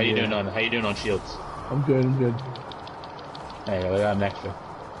 Stunned. stunned, How you yeah. doing on? How you doing on shields? I'm good, I'm good. There you go. We got an extra.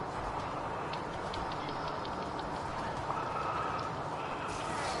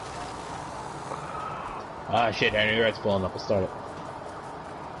 Ah shit! Henry Red's blowing up. Let's start it.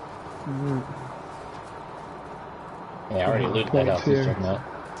 Yeah, I already looted that house. Points Just here. checking out.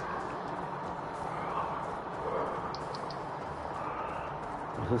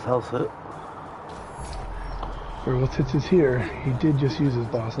 Is this house hit? Virgil Tits is here. He did just use his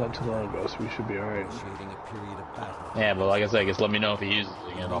boss not too long ago, so we should be alright. Initiating a period of battle. Yeah, but like I said, just let me know if he uses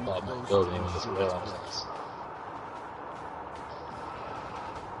it again. I'll pop my building and just realize.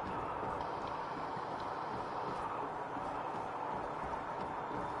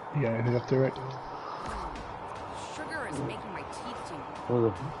 You got anything up there, right? Sugar is making my teeth tingle.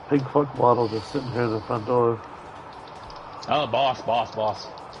 There's a pink fuck bottle just sitting here in the front door. Oh, boss.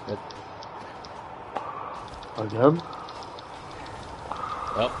 Good. Again?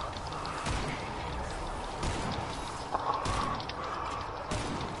 Yep.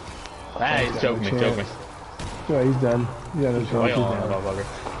 Ah, he's choking me. Yeah, he's done. Yeah, no Oh, chance. He's yeah, down. motherfucker.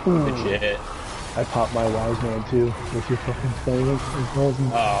 Good shit. I popped my wise man too with your fucking flaming.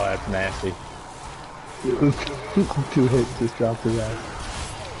 Oh, that's nasty. 2 hits just dropped his ass.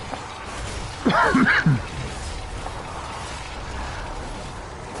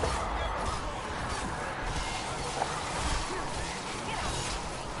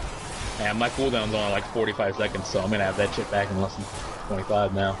 Yeah, my cooldown's only like 45 seconds, so I'm gonna have that shit back in less than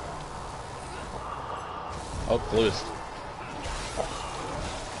 25 now. Oh, loose.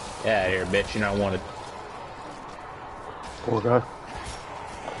 Yeah, here, bitch, you're not wanted. Poor guy.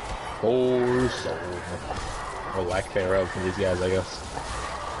 Poor soul. Or lack thereof for these guys, I guess.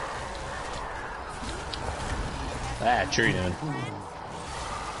 Ah, tree doing.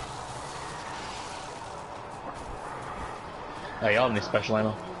 Oh, y'all have any special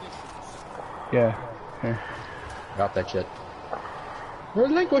ammo? Yeah. Here. Drop that shit.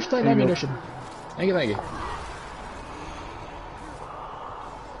 Relinquish that There you go. ammunition. Thank you.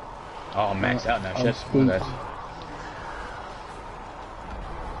 Oh, I'm maxed out now, I'm shit. spooked. Okay.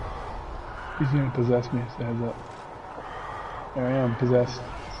 He's gonna possess me, so heads up. There I am, possessed.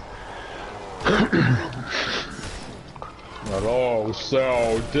 But oh,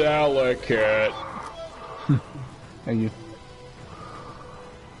 so delicate. Thank you.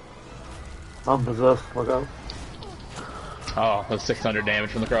 I'm possessed. Look out. Oh, that's 600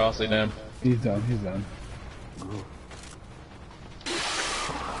 damage from the cross, damn. He's done, he's done.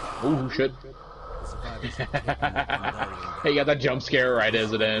 Ooh, shit. The survivors have taken the Kandarian Hey, you got that jump scare right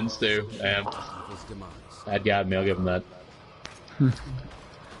as it ends, too. Damn. evil's demise. That got me, I'll give him that.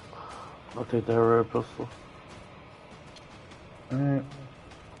 I'll take that rare pistol. Alright.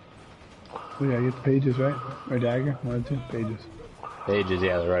 We gotta get the pages, right? Or dagger? One or two? Pages. Pages,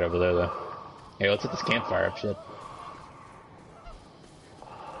 yeah, they're right over there, though. Hey, let's hit this campfire up, shit.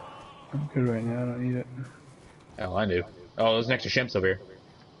 I'm good right now, I don't need it. Oh, I knew. Oh, there's an extra shimps over here.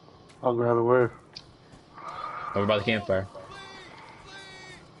 I'll grab it where? Over by the campfire.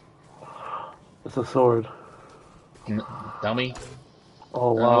 It's a sword. Dummy.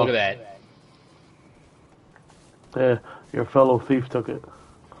 Oh Oh, wow. look at that. Yeah, your fellow thief took it.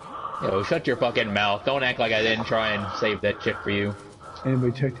 Yo, shut your fucking mouth. Don't act like I didn't try and save that chick for you.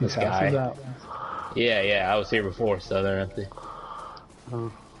 Anybody check these This houses guy. out? Yeah, I was here before, so they're empty.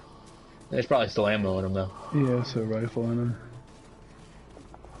 Oh. There's probably still ammo in them, though. Yeah, it's a rifle in them.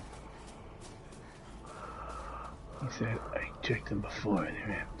 He said, I checked them before,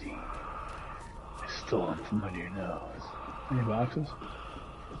 they're empty. I stole them from under your nose. Any boxes?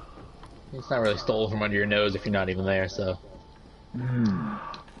 It's not really stolen from under your nose if you're not even there, so.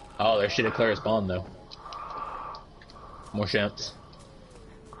 Oh, there's shit at Claire's spawn, though. More shimps.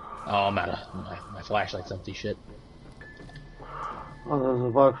 Oh, I'm out of... My flashlight's empty, shit. Oh, there's a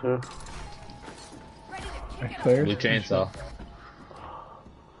box here. Claire's? Blue chainsaw.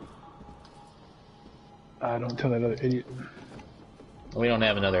 Don't tell that other idiot. We don't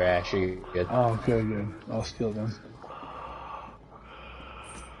have another ash, you're good. Oh, good. I'll steal them.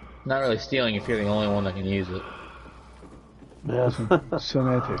 Not really stealing if you're the only one that can use it. Yeah.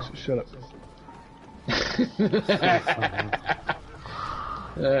 Semantics, shut up.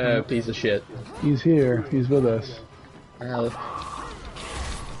 Piece of shit. He's here, he's with us.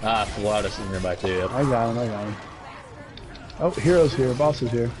 Pilatus is nearby too. Yep. I got him. Oh, Hero's here, Boss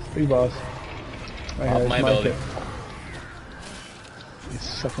is here. Big Boss. Right Off here, my it's building. kit. He's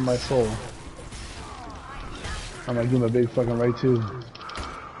sucking my soul. I'm gonna give him a big fucking right too.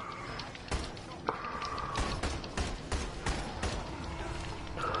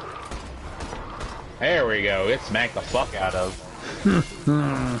 There we go. It smacked the fuck out of.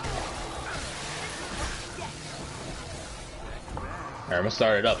 Alright, I'm gonna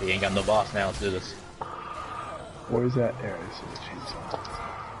start it up. He ain't got no boss now. Let's do this. Where's that? There it is. The chainsaw.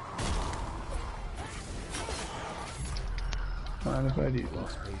 Mind if I do?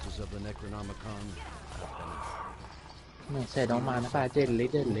 Lost pages of the Necronomicon have been I said, don't mind if I diddly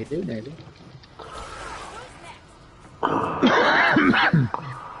diddly do diddly.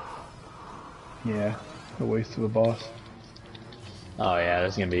 Yeah, a waste of a boss. Oh yeah,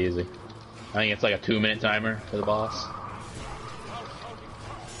 this is gonna be easy. I think it's like a 2-minute timer for the boss.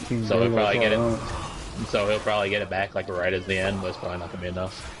 King So he'll David probably get it. all So he'll probably get it back like right at the end, but it's probably not gonna be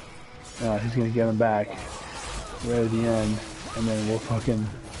enough. He's gonna get him back right at the end, and then we'll fucking.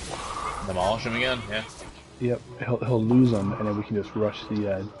 Demolish him again? Yeah. Yep, he'll lose them, and then we can just rush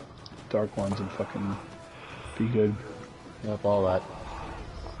the dark ones and fucking be good. Yep, all that.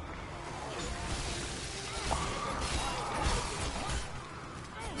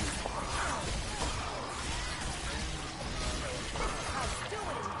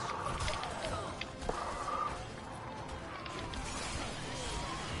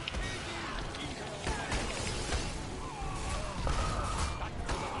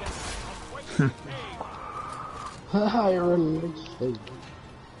 I release you.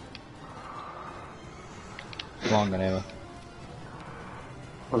 Long banana.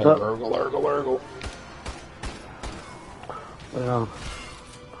 What's up? Urgle. Yeah.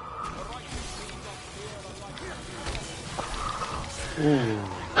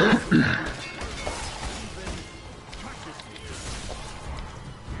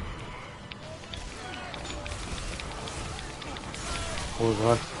 What was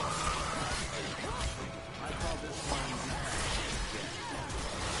that?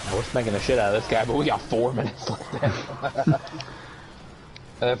 We're smacking the shit out of this guy, but we got 4 minutes left.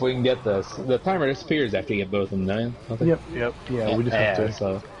 If we can get this. The timer disappears after you get both of them, don't you? Yep. Yeah, we just have to.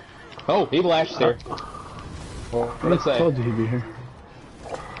 So. Oh, Evil Ash is here. What did it I say? told you he'd be here.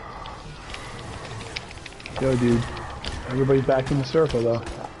 Yo, dude. Everybody's back in the circle, though.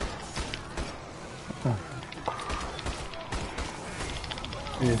 Oh.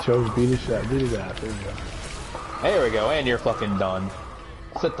 Yeah, chose beat his shot. Beat his ass. There we go. There we go, and you're fucking done.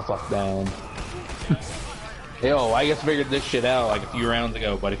 Sit the fuck down. Yo, I just figured this shit out like a few rounds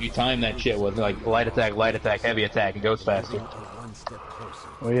ago, but if you time that shit with like light attack, heavy attack, it goes faster. one step closer.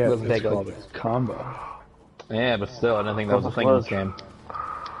 Oh, yeah, Doesn't it's take called a combo. Yeah, but still, I don't think that was a thing in this game.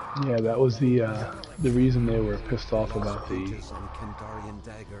 Yeah, that was the reason they were pissed off about the On Kandarian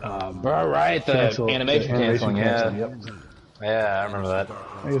dagger. All right, the animation canceling. cancel, Yeah, yep. yeah, I remember that.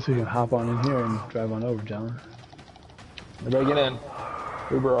 I guess we can hop on in here and drive on over, gentlemen. Everybody get in.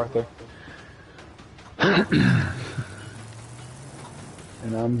 Uber Arthur.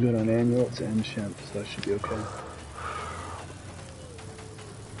 And I'm good on amulets and shemp, so that should be okay.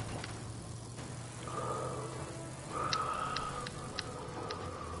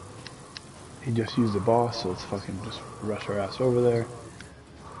 He just used the boss, so let's fucking just rush our ass over there.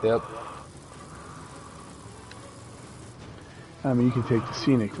 Yep. I mean, you can take the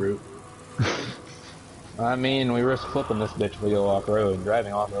scenic route. I mean, we risk flipping this bitch if we go off-road.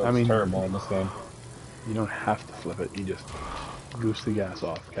 Driving off-road is terrible in this game. You don't have to flip it, you just goose the gas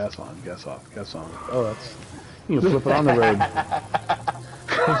off, gas on, gas off, gas on. Oh, that's... You can flip it on the road.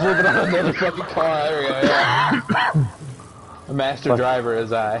 Flip it on another fucking car. There we go, yeah. A master driver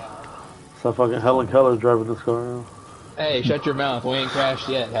is I. So fucking Helen Keller's driving this car now. Hey, shut your mouth. We ain't crashed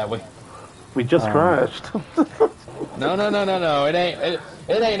yet, have we? We just crashed. No. It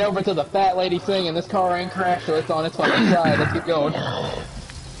ain't over till the fat lady singing. This car ain't crashed, so it's on its fucking side. Let's keep going.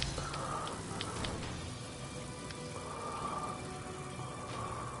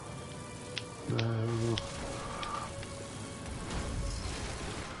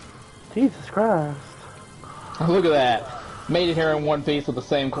 Jesus Christ. Look at that. Made it here in one piece with the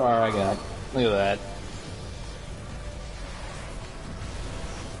same car I got. Look at that.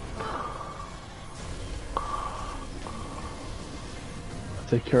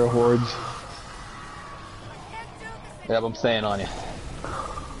 Take care of hordes. Yep, I'm staying on you.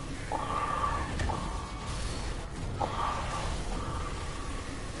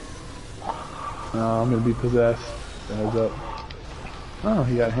 I'm gonna be possessed. Heads up. Oh,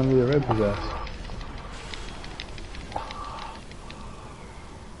 he got Henry the Red possessed.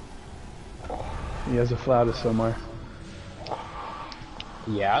 He has a Flatus somewhere.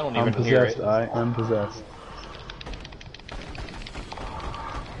 Yeah, I don't I'm even hear possessed. it. I'm possessed.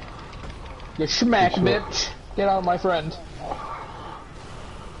 You schmack, Sure. bitch. Get out, my friend.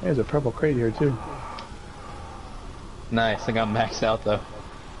 There's a purple crate here too. Nice, I got maxed out though.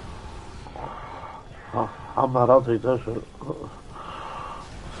 Oh, I'm not, I'll take that shit.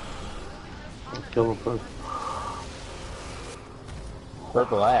 Let's kill him first.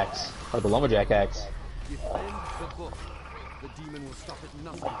 Purple axe. Or the lumberjack axe. Defend the book. The demon will stop at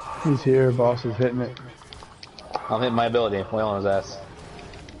nothing. He's here. Boss is hitting it. I'm hitting my ability. Whale on his ass.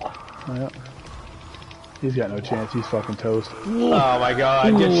 Oh, yeah. He's got no chance. He's fucking toast. Oh my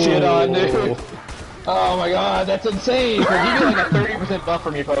god, get shit on, dude. Oh my god, that's insane. Cause you get like a 30% buff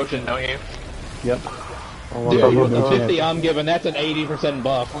from your potion, don't you? Yep. Dude, no with the 50 chance. I'm giving, that's an 80%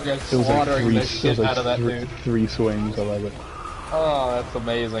 buff. We're just It was like slaughtering three, the shit out of that dude. three swings. I love it. Oh, that's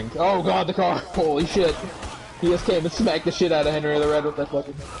amazing. Oh god, the car. Holy shit. He just came and smacked the shit out of Henry the Red with that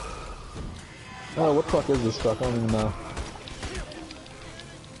fucking... Oh, what the fuck is this truck? I don't even know.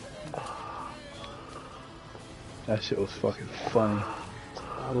 That shit was fucking funny.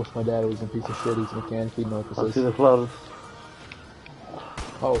 I wish my dad was a piece of shit. He's a mechanic. He'd know what I this see is. the Flatus.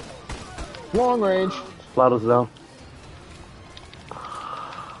 Oh. Long range. Flatus down.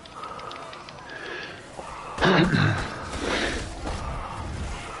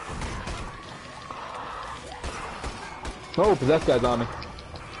 Oh, possessed guy's on me.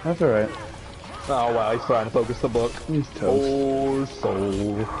 That's alright. Oh wow, he's trying to focus the book. He's toast. Oh,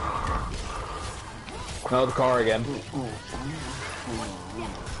 soul. Oh, the car again.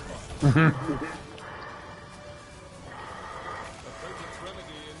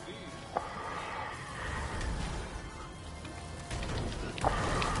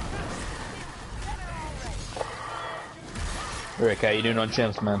 Rick, how you doing on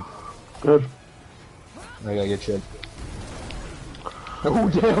chimps, man? Good. I gotta get shit. Oh,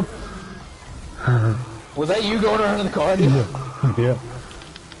 damn! Was that you going around in the car, dude? Yeah.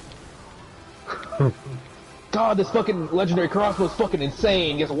 God, this fucking legendary crossbow is fucking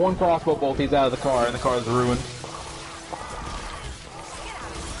insane. Gets one crossbow bolt, he's out of the car, and the car's ruined.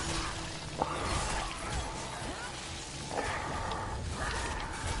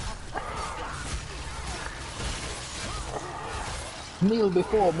 Kneel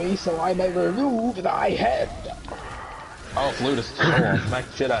before me so I may remove thy head. Oh, Flutus. Cool. Smack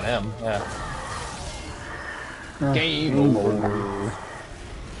the shit out of him. Yeah. Game over.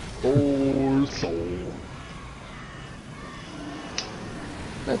 Oh, soul.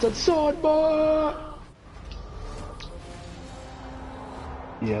 That's a sword, boy!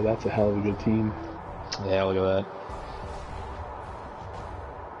 Yeah, that's a hell of a good team. Yeah, look at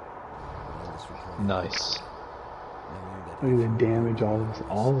that. Nice. Knowing that Look at the damage, all this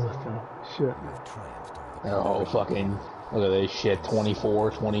stuff. Shit. Oh, fucking, look at this shit,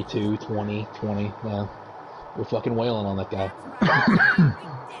 24, 22, 20, 20, yeah. We're fucking wailing on that guy. We did it.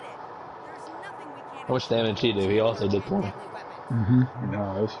 There's nothing we can't How much damage did he do? He also did 20. Mm-hmm.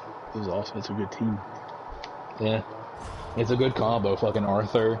 No, this is awesome. It's a good team. Yeah. It's a good combo, fucking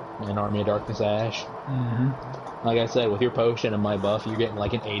Arthur and Army of Darkness Ash. Mm-hmm. Like I said, with your potion and my buff, you're getting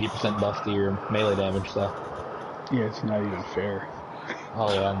like an 80% buff to your melee damage, so. Yeah, it's not even fair.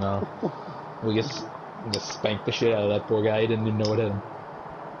 Oh yeah, no. We just spanked the shit out of that poor guy. He didn't even know what hit him.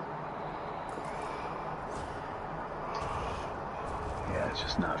 Yeah, it's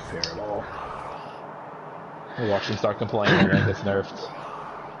just not fair at all. We watched him start complaining and it gets nerfed.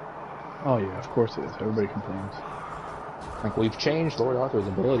 Oh yeah, of course it is. Everybody complains. Like, we've changed Lord Arthur's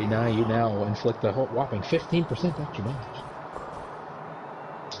ability. Now you inflict a whopping 15% extra damage.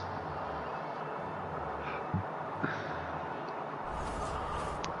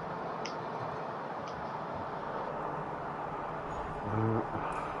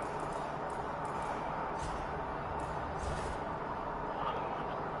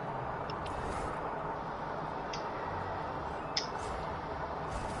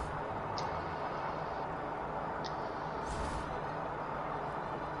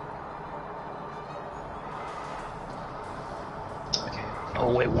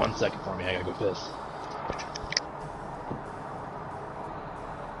 Oh, wait 1 second for me. I gotta go piss.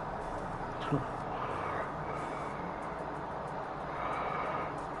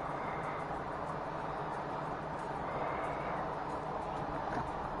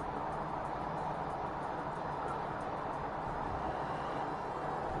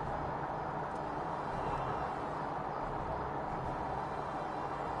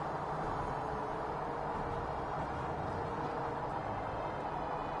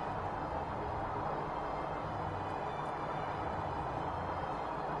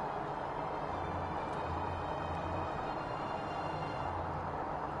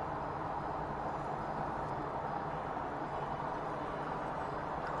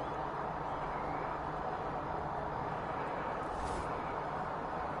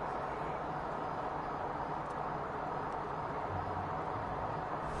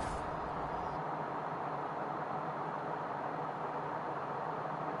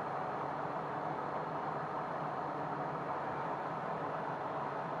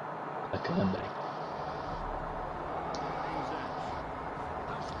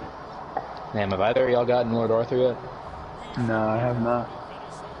 Damn, have either of y'all gotten Lord Arthur yet? No, I have not.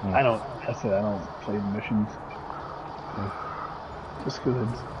 I don't play the missions. Just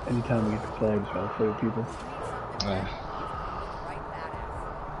because anytime we get to play, I just rather play with people. right badass.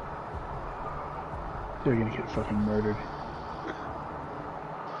 They're gonna get fucking murdered.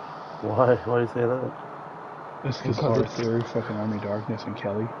 Why? Why do you say that? Just because Arthur, fucking Army of Darkness, and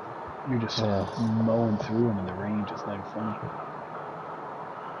Kelly, you're just mowing through them in the range. It's not even funny.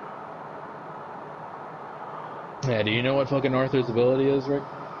 Yeah, do you know what fucking Arthur's ability is, Rick?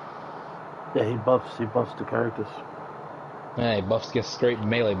 Yeah, he buffs the characters. Yeah, he buffs, gets straight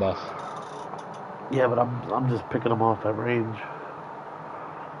melee buff. Yeah, but I'm just picking them off at range.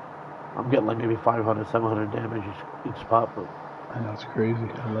 I'm getting like maybe 500, 700 damage each pop, but I know, it's crazy.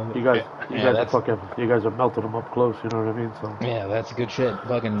 I love it. you guys are melting them up close. You know what I mean? So Yeah, that's good shit.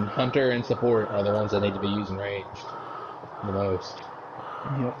 Fucking Hunter and support are the ones that need to be using ranged the most.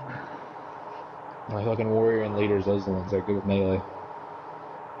 Yep. My fucking warrior and leaders, those are the ones that are good with melee.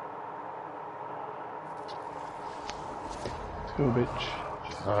 Let's go,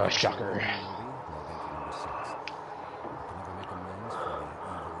 bitch. Shocker.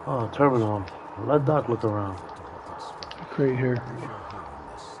 oh, terminal. Let Doc look around. Crate here.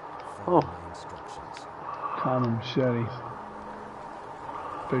 Oh, Common machete.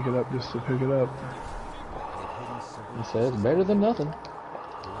 Pick it up just to pick it up. He says better than nothing.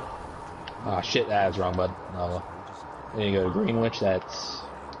 Oh shit, that's wrong, bud. No. Then you go to Greenwich, that's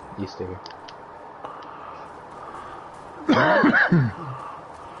east here. I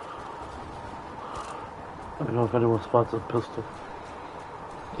don't know if anyone spots a pistol.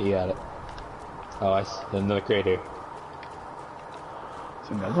 You got it. Oh, I see. Another crate here.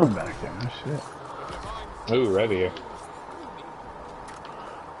 There's another one back there. Oh shit. Ooh, Revy here.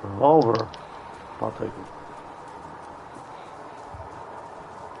 Revolver. I'll take it.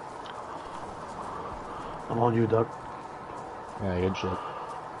 I'm on you, Doc. Yeah, good shit.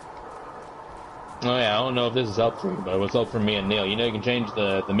 Oh yeah, I don't know if this is helpful for you, but what's helpful for me and Neil? You know you can change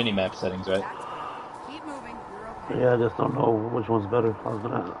the mini-map settings, right? Keep moving. You're okay. Yeah, I just don't know which one's better. I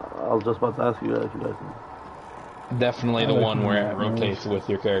was just about to ask you guys. You guys know. Definitely I the like one the where it map rotates with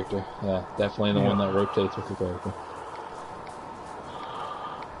your character. Yeah, definitely the one that rotates with your character.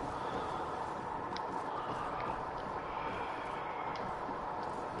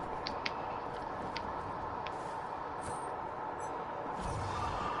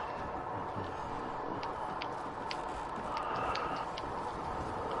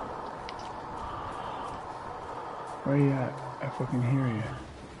 Where you at? I fucking hear you.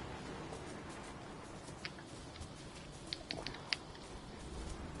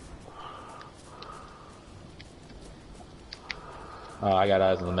 Oh, I got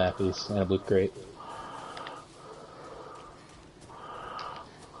eyes on the map piece and a blue crate.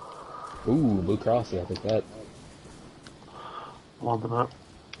 Ooh, blue cross, I think that. I'm on the map.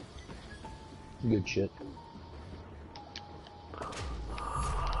 Good shit.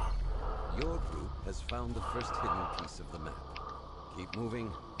 Your group has found the first hidden piece of the map. Keep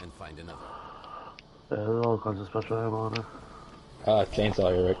moving and find another. Yeah, there's all kinds of special ammo on there.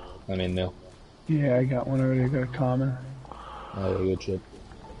 Chainsaw here, Rick. I mean, Neil. Yeah, I got one already. I got a common. Oh, yeah, good shit.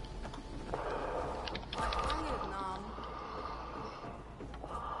 I'm good, Nom.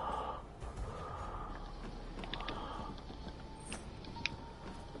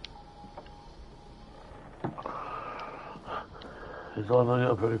 He's all on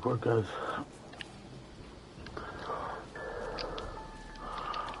up pretty quick, guys.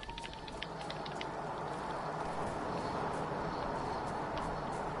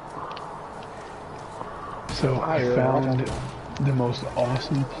 So I found the most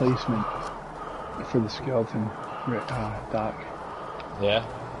awesome placement for the skeleton, Doc. Yeah?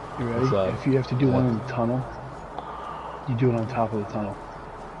 You ready? What's that? If you have to do one in the tunnel, you do it on top of the tunnel.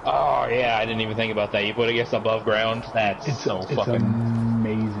 Oh, yeah, I didn't even think about that. You put it against above ground? That's It's fucking...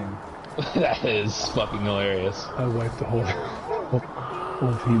 amazing. That is fucking hilarious. I wiped the whole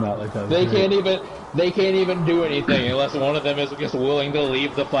team out like that. They can't even do anything unless one of them is just willing to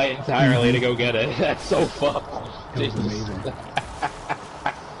leave the fight entirely to go get it. That's so fucked. It was Jesus. amazing.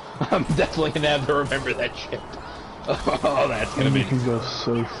 I'm definitely gonna have to remember that shit. Oh, that's gonna And be... you can go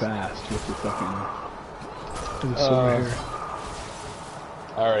so fast with the fucking... With the sword here.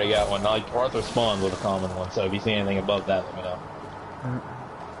 I already got one. Like, Arthur spawns with a common one, so if you see anything above that, let me know.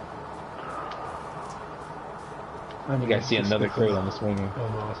 I think I see another crate on the swing here. Oh,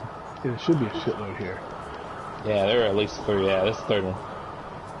 awesome. Yeah, there should be a shitload here. Yeah, there are at least 3. Yeah, this is the third one.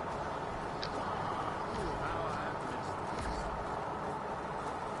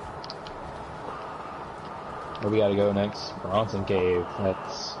 Where we gotta go next? Bronson Cave.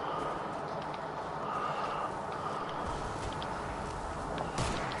 That's...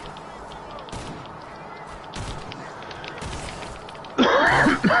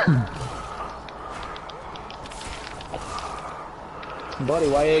 Buddy,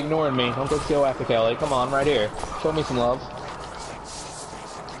 why are you ignoring me? Don't go kill after Kelly. Come on, right here. Show me some love.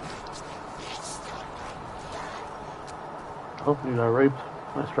 Oh, you got raped.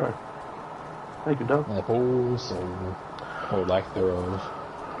 Nice try. Thank you, Doug. My poor soul. Or lack thereof.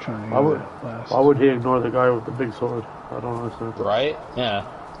 Trying to get that last. Why would he ignore the guy with the big sword? I don't understand. Right? Yeah.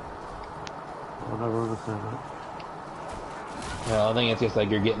 I'll never understand that. Well, I think it's just like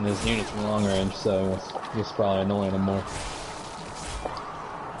you're getting his units from long range, so it's probably annoying him more.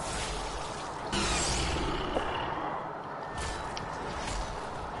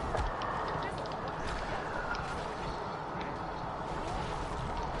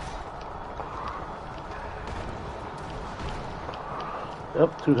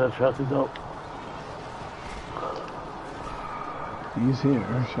 Yep, 2 headshots, he's out. He's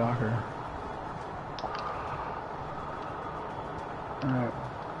here, shocker. Alright,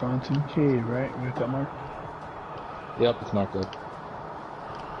 Bronson Cave, right? We got that marked? Yep, it's marked up.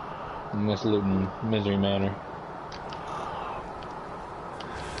 In this looting Misery Manor.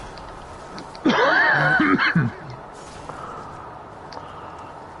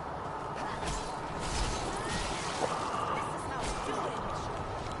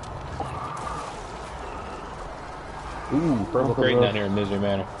 Ooh, purple crate down here in Misery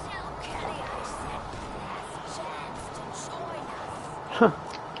Manor.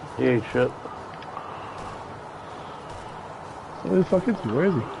 He ain't shit. Where the fuck is he? Where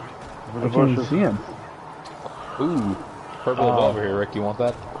is he? In I the can't even bushes. see him. Ooh, purple revolver here, Rick. You want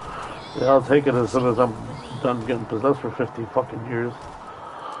that? Yeah, I'll take it as soon as I'm done getting possessed for 50 fucking years.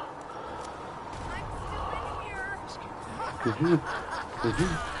 Could you?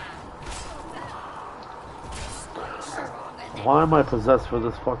 Why am I possessed for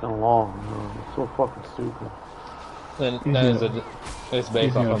this fucking long? It's so fucking stupid. And that is it's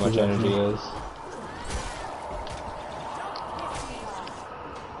based off how much energy is.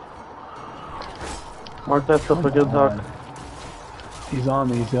 Mark that stuff again, Doc. He's on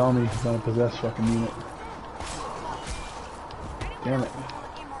me, he's on me. He's on a possessed fucking unit. Damn it.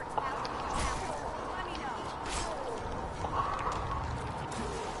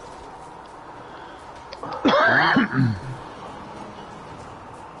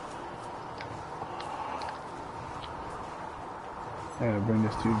 I gotta bring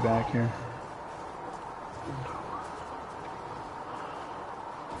this dude back here.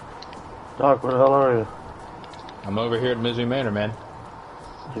 Doc, where the hell are you? I'm over here at Misery Manor, man.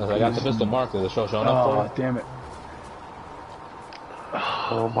 I got the pistol marked. Is it still showing up Oh, for damn it.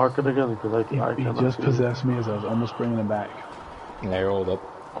 I'll mark it again because I He cannot just see it. possessed me as I was almost bringing him back. you? Yeah, hold up.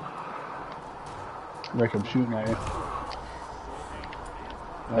 Rick, I'm shooting at you.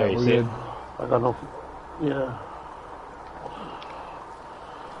 There, Alright, you we're see it? good. I got no. Yeah.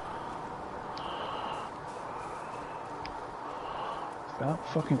 Stop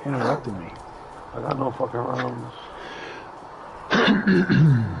fucking interrupting me. I got no fucking rounds.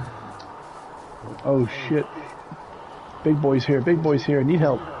 Oh shit. Big boy's here, big boy's here. Need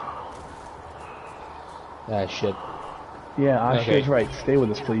help. Ah, shit. Yeah, Okay. Ashir's right. Stay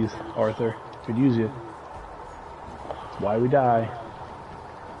with us, please, Arthur. Could use you. That's why we die.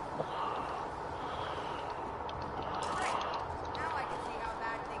 Now I can see how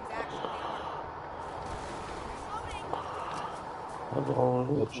bad things actually are.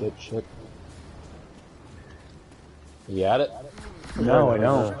 Reloading. That's all. Shit. You got it? No, I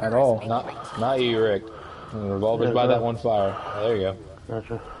don't at all. Not you, Rick. The revolver's Yeah, by go. that one fire. There you go.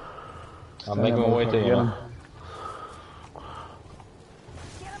 Gotcha. I'm Send making that my way to motherfucker, you. get him.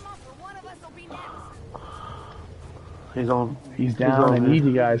 Get him off, or one of us will be next. He's on. He's down. I on need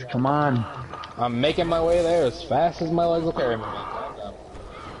me. you guys. Come on. I'm making my way there as fast as my legs will carry me, man. Calm down.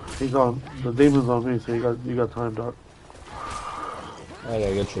 He's on. The demon's on me, so you got time, Doc.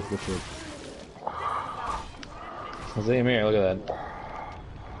 Okay, good shit. I see him here, look at that.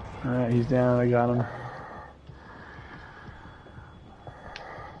 Alright, he's down. I got him.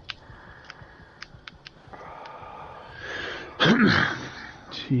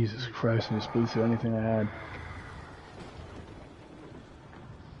 Jesus Christ, I just blew through anything I had.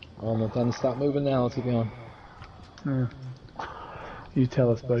 Oh, no time to stop moving now, let's keep going. Yeah. You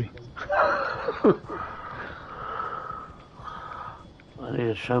tell us, buddy. I need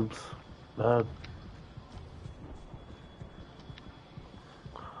a shemps. Bad.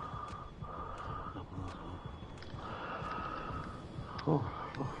 Oh,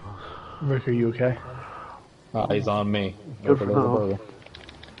 Rick, are you okay? Oh, he's on me. Good for Look at now. the burger.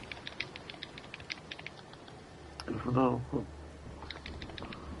 good for now.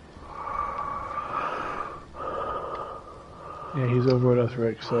 Yeah, he's over at us,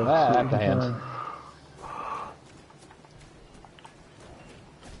 Rick, so... Ah, see what at you the can hand. find.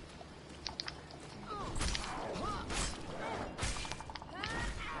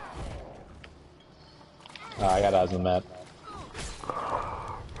 Ah, I got eyes on that.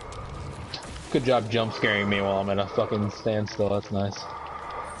 Good job jump scaring me while I'm in a fucking standstill, that's nice.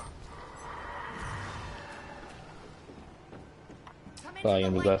 Come into Probably the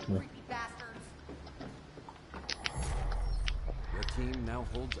gonna light, possess me. creepy bastards. Your team now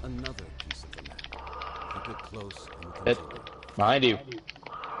holds another piece of the map. Keep it close and Hit. continue. Behind you.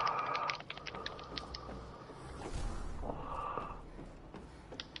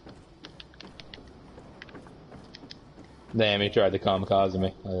 Damn, he tried to kamikaze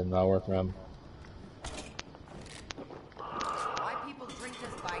me. I did not work for him. Why people drink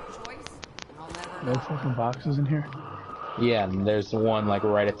this by choice? I'll never No know. fucking boxes in here? Yeah, and there's one like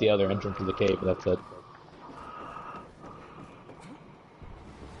right at the other entrance of the cave, but that's it.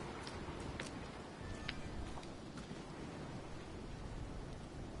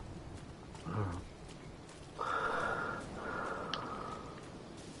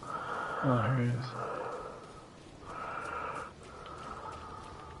 Oh, here it is.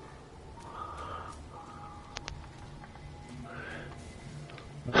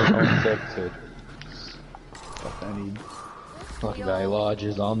 Fuck, I need... Lucky Valley Lodge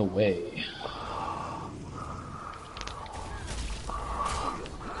is on the way.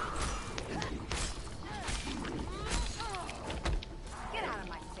 Get out of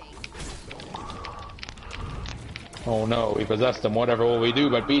my face. Oh no, we possessed him. Whatever will we do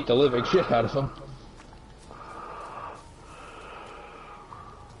but beat the living shit out of him?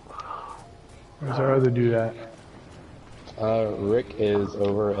 Where's our other dude at? Rick is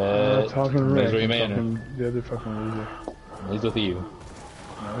over I'm at not talking to Rick, Misery I'm Manor. talking the other fucking loser. He's with you.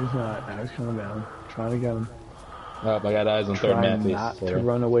 No, he's not. Now he's coming down. Trying to get him. Oh, I got eyes on third Trying map piece. not to So.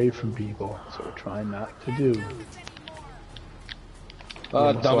 run away from people. So we're trying not to do.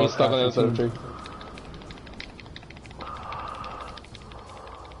 Oh, Yeah, dummy's so stuck on the other side of the team. tree.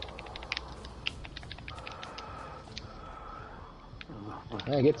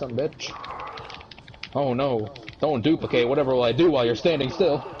 Hey, get some, bitch. Oh no, don't duplicate. Whatever will I do while you're standing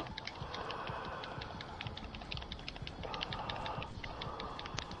still?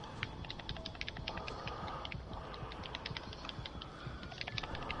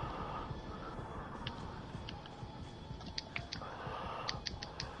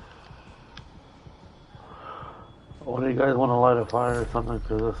 What do you guys want to light a fire or something?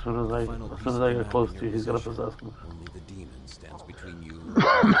 Because as soon as I get close to you, he's gonna possess me. Only the demon stands between you and the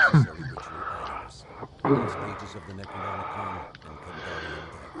necessary ritual items. These pages of the Necronomicon and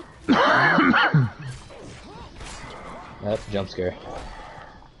Kandarian deck. That's a jump scare.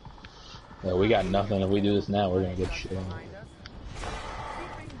 Yeah, we got nothing. If we do this now, we're gonna get shit on.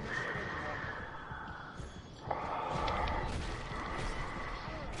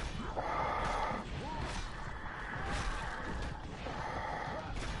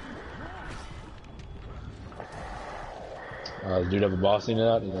 Does dude have a boss in it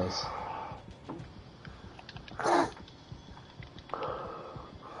out? He does.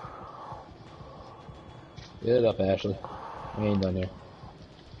 Get it up, Ashley. We ain't done here.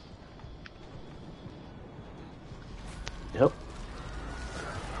 Yep.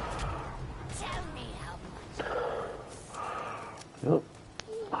 Tell me how much. Yep.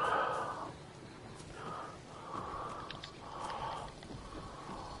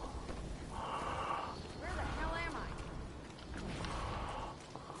 Where the hell am I?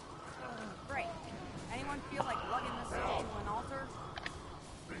 Great. Anyone feel like lugging this thing to an altar?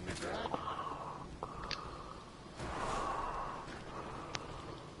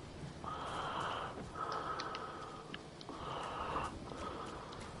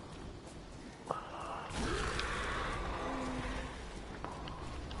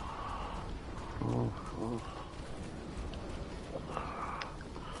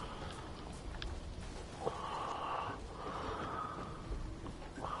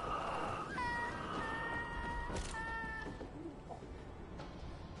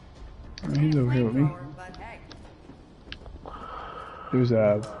 He's over here with me. But hey, There's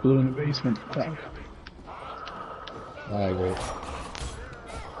a blue in the basement. I agree.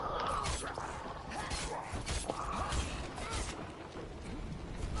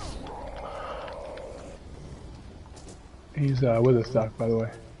 He's with us, Doc, by the way.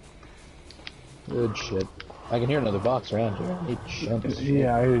 Good shit. I can hear another box around here. I need jumps.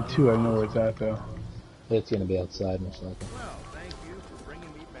 Yeah, I did too. I don't know where it's at, though. It's gonna be outside most likely. Well, thank you for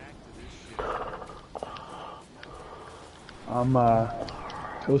bringing me back to this ship. I'm,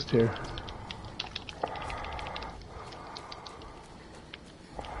 toast here.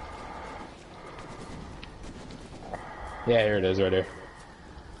 Yeah, here it is, right here.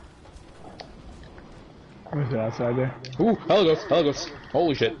 Where's it, outside there? Ooh, hella ghosts.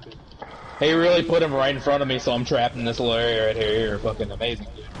 Holy shit. He really put him right in front of me, so I'm trapped in this little area right here. You're fucking amazing,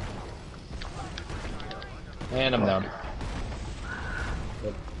 dude. And I'm down.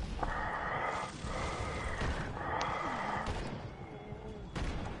 Good.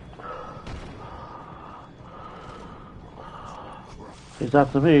 He's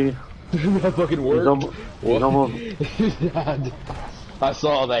after me. That fucking worked. He's almost. I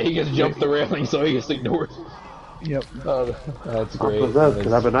saw that. He just jumped the railing, so he gets ignored. Yep. Oh, that's great.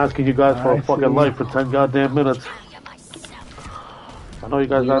 Because I've been asking you guys for a fucking life for 10 goddamn minutes. I know you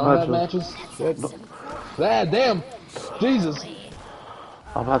guys You got don't have matches. matches? Ah, damn. Jesus.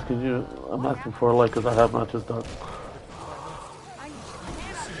 I'm asking for a life because I have matches done.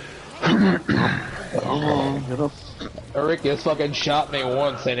 You know? Rick just fucking shot me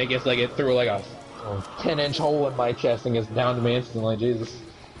once, and it gets like it threw like a 10-inch hole in my chest and gets down to me instantly. Jesus.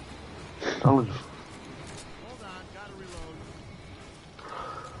 Told you. Hold on, gotta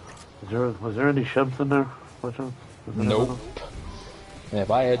reload. Was there any shemps in there? Which one? Was there Nope. anyone? And if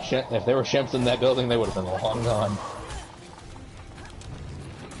I had if there were shemps in that building, they would have been long gone.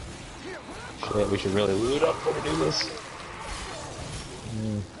 Shit, we should really loot up before we do this.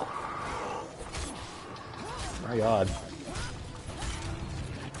 My God.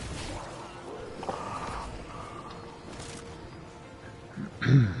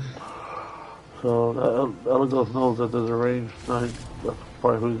 So Elagos knows that there's a range. That's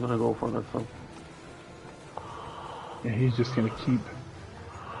probably who he's gonna go for next time. Yeah, he's just gonna keep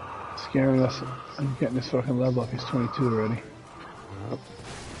scaring us and getting this fucking level up. He's 22 already.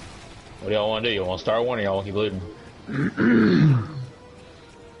 What do y'all want to do? You want to start one or y'all want to keep looting?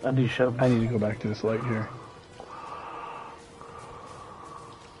 And these shemps. I need to go back to this light here.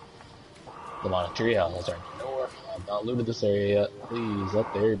 The monetary houses are nowhere. I've not looted this area yet. Please,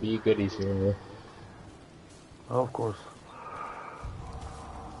 let there be goodies here. Oh, of course.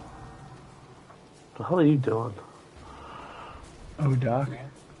 What the hell are you doing? Oh, Doc.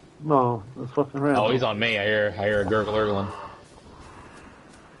 No, it's fucking random. Oh, he's on me. I hear a gurgling.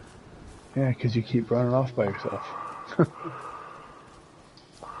 Yeah, 'cause you keep running off by yourself.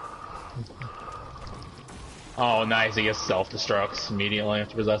 Oh, nice. He just self-destructs immediately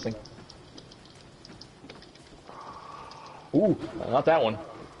after possessing. Ooh, not that one.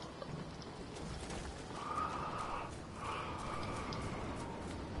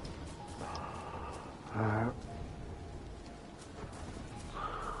 Alright.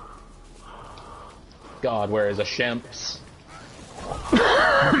 God, where is a Shemps?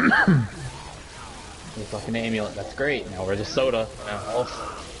 The fucking amulet, that's great. Now where's a soda? Now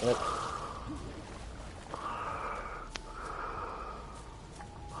health. Yep.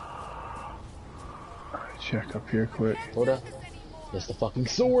 Check up here quick. Soda? Just the fucking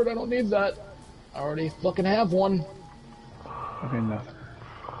sword, I don't need that. I already fucking have one. Okay, nothing.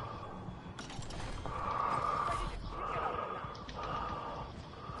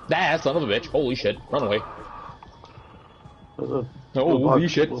 That son of a bitch. Holy shit. Run away. There's Holy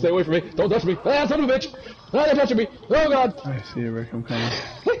shit. Stay away from me. Don't touch me. Ah, son of a bitch. Ah, they're touching me. Oh god. I see you, Rick. I'm coming.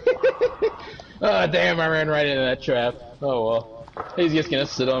 Ah, damn, I ran right into that trap. Oh well. He's just gonna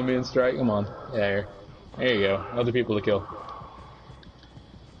sit on me and strike. Come on. There. There you go. Other people to kill.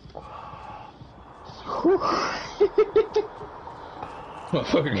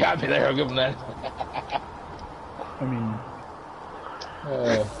 Motherfucker got me there. I'll give him that. I mean,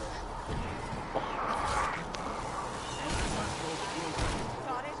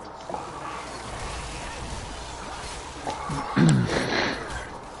 Got it?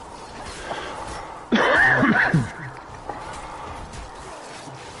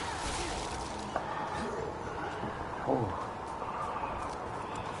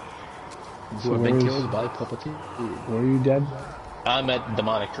 So I've been killed by Puppeteer. were you dead? I'm at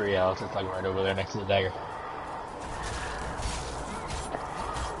Demonic Treehouse. It's like right over there next to the dagger.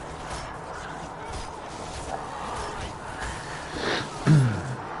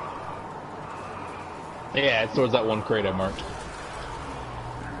 Yeah, it's towards that one crate I marked.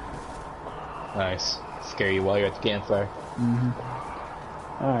 Nice. Scare you while you're at the campfire.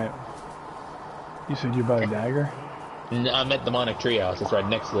 Alright. You said you're by a dagger? I'm at Demonic Treehouse. It's right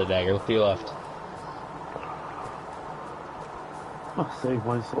next to the dagger. Look to your left. Save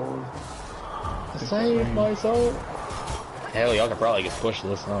my soul. Save my soul. Hell, y'all could probably just push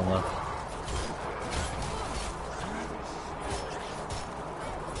this. I don't know.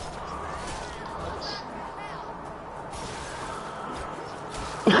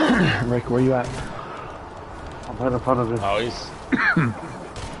 Rick, where you at? I'm right in front of it. Oh, he's...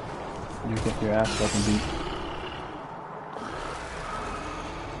 You get your ass fucking beat.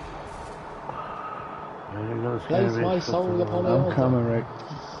 You're gonna scare Place me. my soul upon the I'm altar. coming, Rick.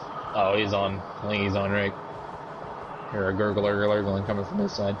 Oh, he's on. I think he's on Rick. Hear a gurgling coming from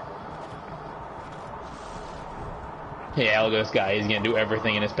this side. Yeah, look at this guy. He's gonna do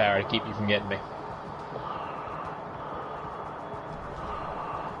everything in his power to keep you from getting me.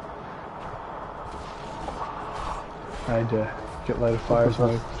 I had to get light of fire so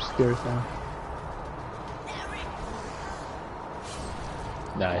my scares down.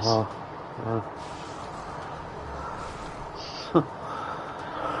 Nice.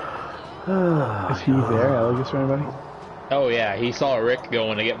 Is he there, Eligus, or anybody? Oh yeah, he saw Rick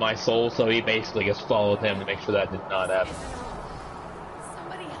going to get my soul, so he basically just followed him to make sure that did not happen.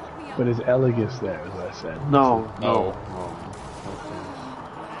 Somebody help me out. But is Eligus there, as I said? No, No. no.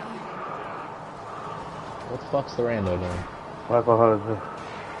 What the fuck's the rando doing? Right behind you.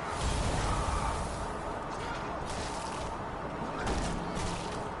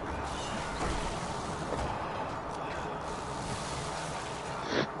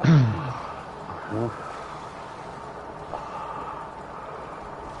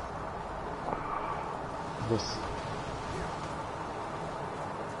 This.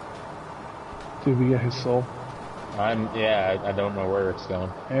 Did we get his soul? Yeah, I don't know where it's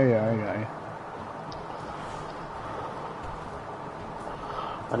going. There you are, I got you.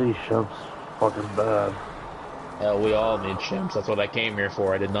 I need ships fucking bad. Hell, we all need chimps. That's what I came here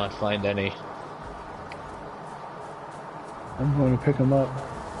for. I did not find any. I'm going to pick him up.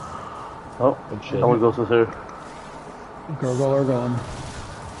 Oh, Good shit. Holy Ghost is here. Gurgle or gone.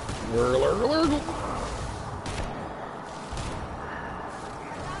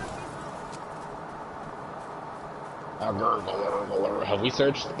 Have we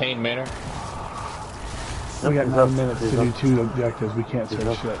searched Pain Manor? We got he's 9 up- minutes to he's do up- 2 objectives. We can't he's search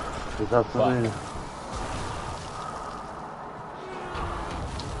up- shit. He's up to Fuck. me.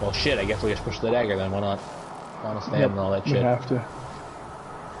 Well, shit, I guess we just push the dagger then. Why not? Want to stand and all that We shit. have to.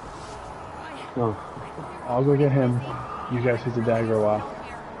 No. I'll go get him. You guys hit the dagger a while.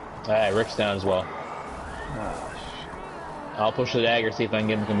 Alright, Rick's down as well. Ah, shit. I'll push the dagger, see if I can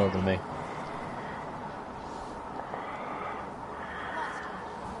get him to come over to me. I'd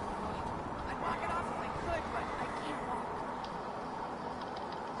walk it off if I could, but I can't walk.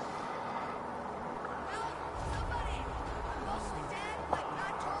 Help! Somebody! I'm mostly dead, but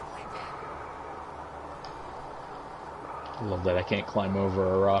not totally dead. love that I can't climb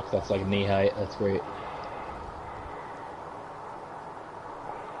over a rock that's like knee height. That's great.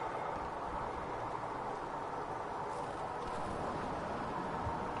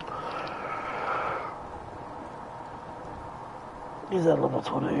 He's at level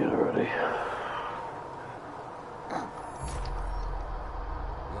 28 already. You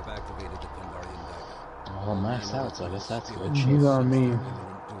have activated the Kandarian dagger. Oh, maxed out, so I guess that's good. He's on me.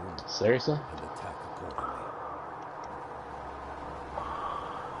 Imminent doom Seriously? and attack accordingly.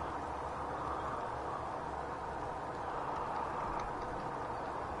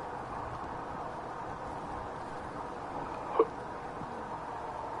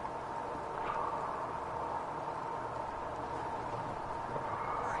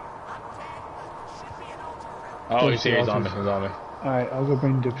 Oh, he's here. He's on me. He's on me. Alright, I'll go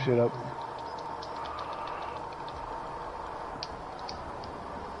bring dipshit up.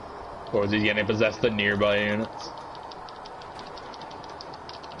 Or is he getting possessed the nearby units?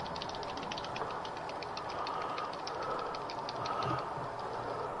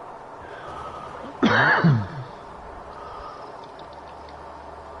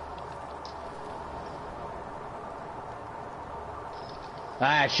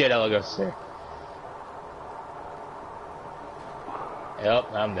 Ah, shit, Elagos there.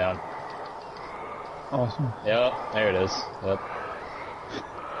 Yep, I'm down. Awesome. Yep, there it is. Yep.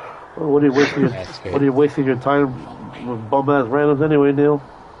 Well, what are you wasting? That's good. What are you wasting your time with bum ass randoms anyway, Neil?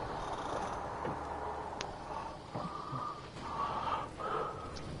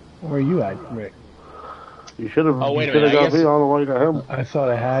 Where are you at, Rick? You should have. Oh, wait a you should minute, have I got guess- me. I don't know why you got him. I thought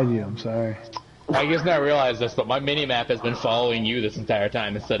I had you, I'm sorry. I guess not realize this, but my mini-map has been following you this entire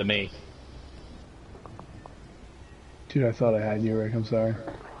time instead of me. Dude, I thought I had you, Rick, I'm sorry.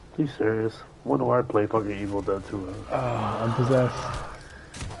 You serious? When do I play fucking Evil Dead 2? Oh, I'm possessed.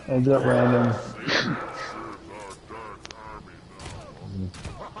 Ended up random.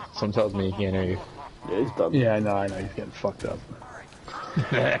 Some tells me he can't hear you. Yeah, he's done. Yeah, I know, he's getting fucked up.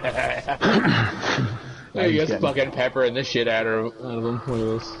 I he's guess getting- fucking peppering this shit out of him. Look at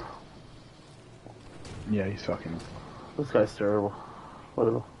this. Yeah, he's fucking... This guy's terrible.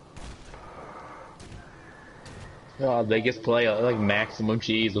 Whatever. Oh, they just play like maximum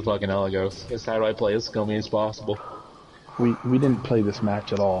cheese with fucking Elagos. Guess how do I play as scummy as possible? We didn't play this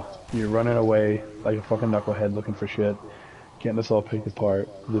match at all. You're running away like a fucking knucklehead looking for shit, getting us all picked apart.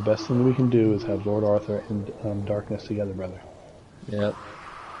 The best thing we can do is have Lord Arthur and Darkness together, brother. Yep.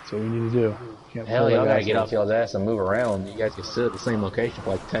 That's what we need to do. Can't Hell, play y'all like gotta get off assholes. y'all's ass and move around. You guys can sit at the same location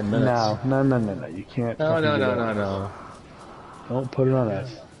for like 10 minutes. No, you can't. No, fucking no, do no, that. no, no. Don't put it on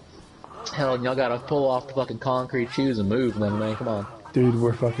us. Hell, y'all gotta pull off the fucking concrete shoes and move, then, man. Come on. Dude,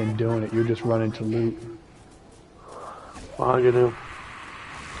 we're fucking doing it. You're just running to loot. How you do?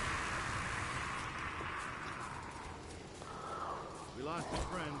 We lost a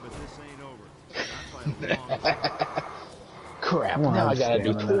friend, but this ain't over. Not by a long Crap, Come on, now I gotta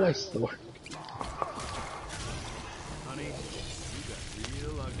do stamina. twice the work. honey. You got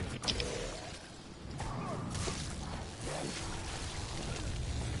real ugly.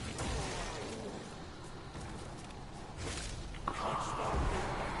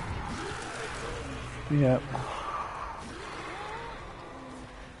 Yep.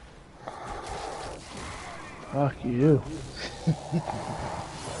 Fuck you.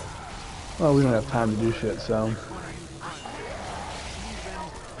 Well, we don't have time to do shit, so... I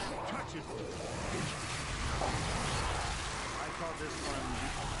call this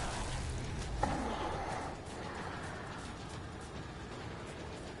one.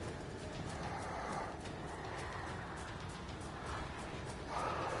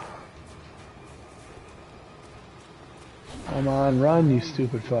 Come on, run, you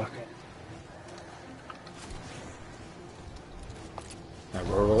stupid fuck.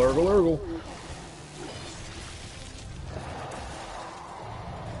 Urgle, urgle, urgle.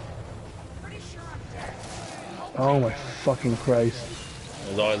 Oh my fucking Christ.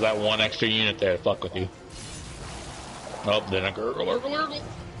 There's always that one extra unit there to fuck with you. Oh, then a gurgle, gurgle, gurgle.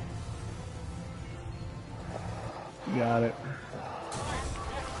 Got it.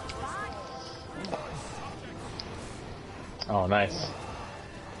 Oh, nice.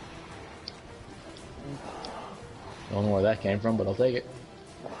 Don't know where that came from, but I'll take it.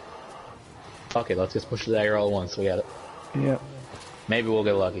 Okay, let's just push the dagger all at once. We got it. Yep. Maybe we'll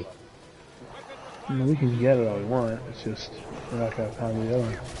get lucky. I mean, we can get it all we want. It's just, we're not gonna have time to do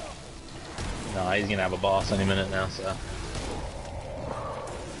it. No, he's gonna have a boss any minute now, so.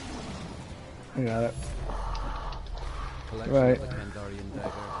 I got it. Collection Right. of the Kandarian dagger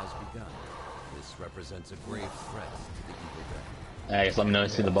has begun. This represents a grave threat to the evil dead. I guess let me know to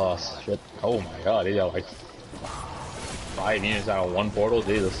see the boss. Shit. Oh my god, he's got like 5 units out of one portal,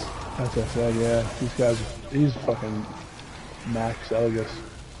 Jesus. That's what I said, yeah. These guys, he's fucking Max Elgus.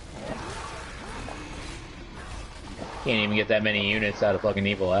 Can't even get that many units out of fucking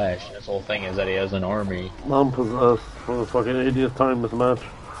Evil Ash. This whole thing is that he has an army. I'm possessed for the fucking 80th time this match.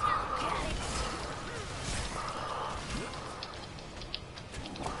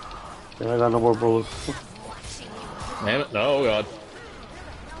 Yeah, I got no more bullets. Damn it, no, God.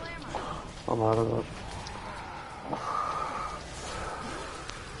 I'm out of that.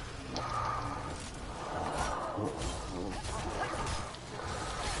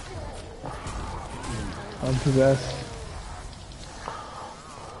 I'm possessed.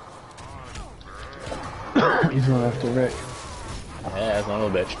 He's going after Rick. Yeah, son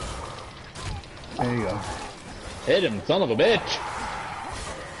of a bitch. There you go. Hit him, son of a bitch!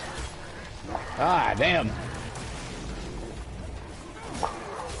 Ah, damn.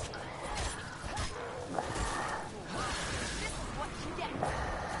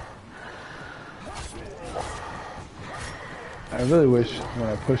 I really wish when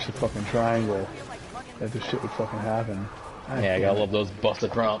I push the fucking triangle that this shit would fucking happen. Yeah, I gotta love those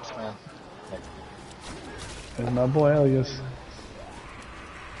busted prompts, man. There's my boy Elias.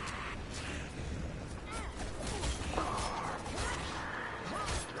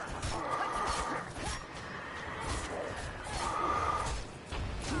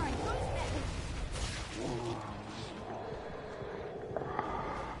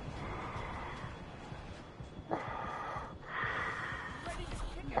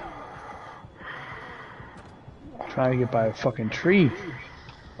 Trying to get by a fucking tree.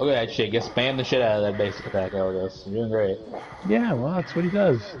 Look at that shit. Get spam the shit out of that basic attack, Elgus. You're doing great. Yeah, well, that's what he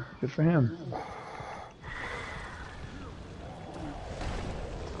does. Good for him.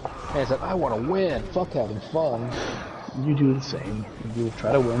 Man, said, I want to win. Fuck having fun. You do the same. You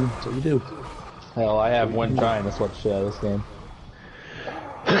try to win, that's what you do. Hell, I have one trying to switch shit out of this game.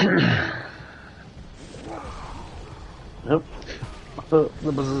 Yep.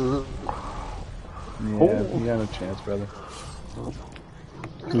 Yeah, you got no chance, brother.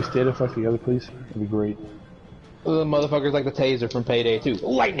 Can we stay to fuck together, please? That'd be great. The motherfuckers like the taser from Payday 2.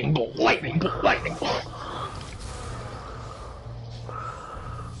 Lightning bolt, lightning bolt, lightning bolt.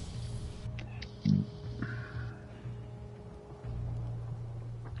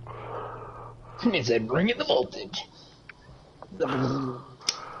 It said, bring in the voltage.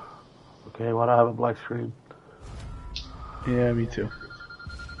 Okay, why do I have a black screen? Yeah, me too.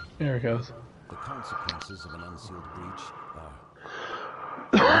 There it goes. The consequences of an unsealed breach are...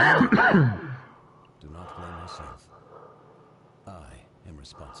 Do not blame yourself. I am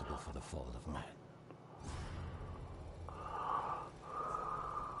responsible for the fall of man.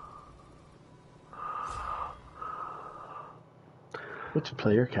 What's a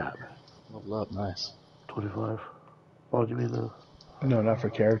player cap? Oh, love, nice. 25. Why do you mean that? No, not for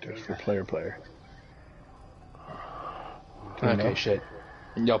characters, for player. Okay, shit.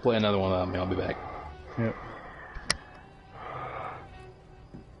 Y'all play another one without me, I'll be back. Yep.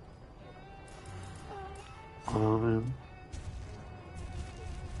 Oh, man.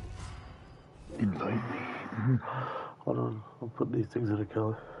 Hold on, I'll put these things in a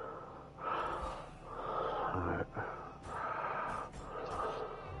Kelly. Alright.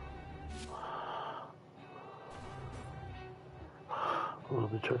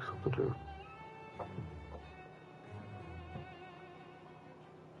 Let me check something here.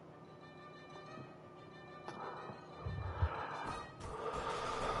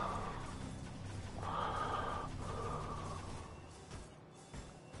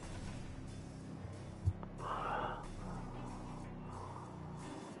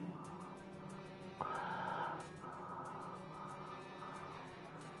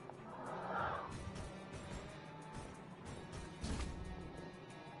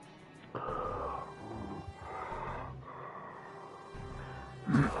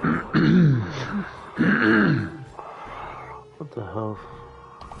 What the hell?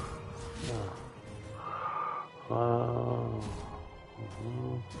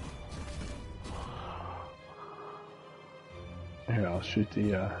 Here, I'll shoot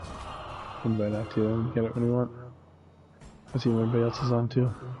the invite out to you and get it when you want. I see what everybody else is on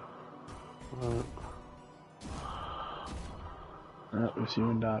too. That was you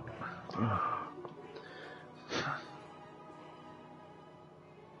and Doc. Yeah.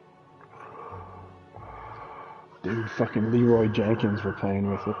 Dude, fucking Leroy Jenkins we're playing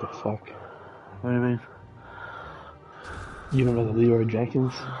with, what the fuck? What do you mean? You don't know the Leroy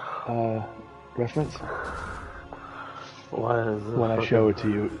Jenkins reference? Why is it? When I show it to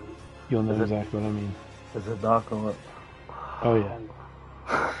you, you'll know exactly what I mean. Is it Doc or what? Oh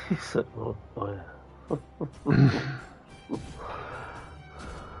yeah. He said, oh yeah.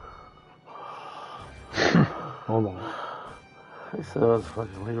 Hold on. He said it was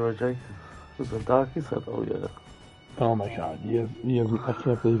fucking Leroy Jenkins. Was it Doc? He said, oh yeah. Oh my god, you have, I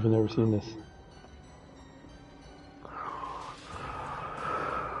can't believe you've never seen this.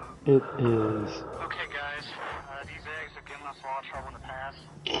 It is, Okay, guys. These eggs are giving us a lot of trouble in the past.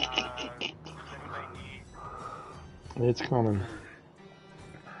 Does anybody need... it's coming.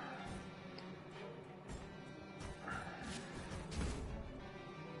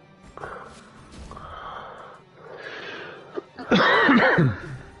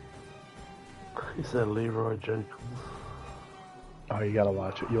 He said Leroy Jenkins. Oh, you gotta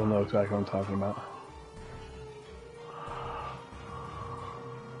watch it. You'll know exactly what I'm talking about.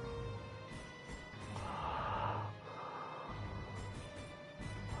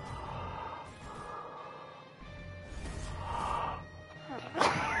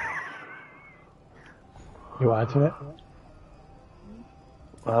 You watching it?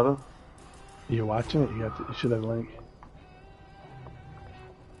 What happened? You watching it? You should have a link.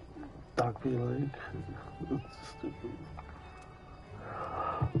 Doc B. Lake. That's stupid.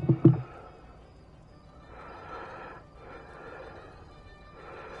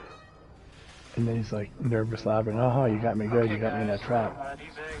 And then he's like nervous laughing. Oh, you got me good. You got me in that trap.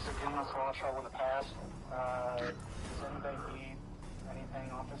 These eggs are giving us a lot of trouble in the past. Does anybody need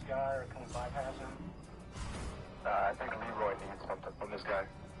anything off this guy, or can we bypass him? I think Leroy needs something from this guy.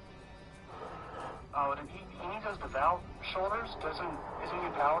 Oh, he needs those devout shoulders? Isn't he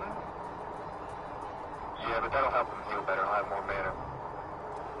a paladin? Yeah, but that'll help him heal better. He'll have more mana.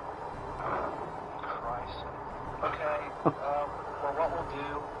 Christ. Okay, well, what we'll do,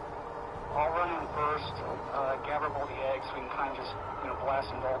 I'll run in first, gather all the eggs so we can kind of just,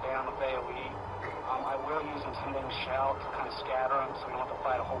 blast them all down with AoE. I will use Intimidating Shout to kind of scatter them so we don't have to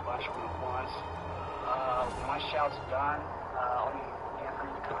fight a whole bunch of them at once. When my shout's done, I'll need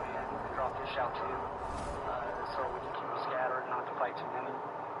Anthony to come in and drop his shout too, so we can keep them scattered and not to fight too many.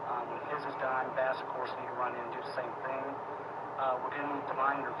 When his is done, Bass, of course, need to run in and do the same thing. We're going to need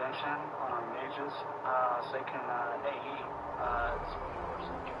Divine Intervention on our mages, so they can AE.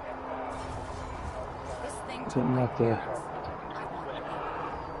 This thing Sitting up there.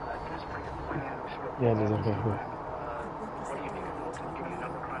 Yeah, there's okay. Cool. What do you think of looking? Give me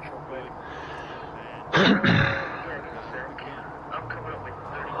another crunch real quick. I'm coming up with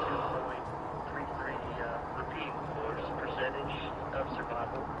 32.33 repeat force percentage of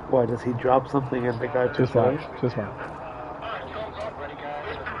survival. Why, does he drop something and the guy Just watch. Just watch. Alright, ready,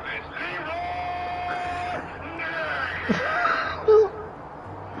 guys?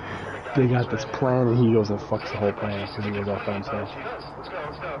 They got this plan and he goes and fucks the whole plan because he goes off by himself. Let's go.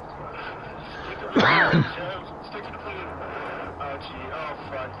 Stick to the plan. Oh, gee. Oh,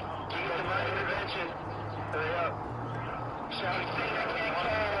 fuck. Give me Divine Intervention. Hurry up. Shouting, saying I can't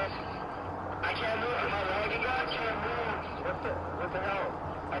cast. I can't move. Am I lagging? I can't move. What the hell?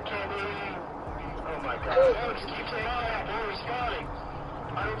 I can't move. Oh, my God. No, just keep saying, oh, we're responding.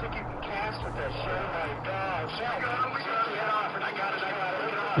 I don't think you can cast with that shit. Oh, my God. Shout, get off. And I got it.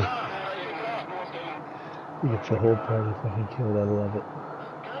 Get off. He gets the whole party fucking killed. I love it.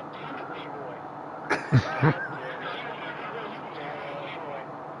 God damn it, Leroy.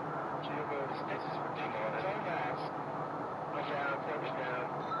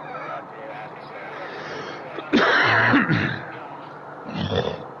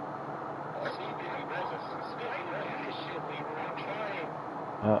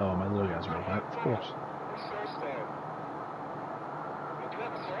 Uh-oh, my little guys are making it. Of course.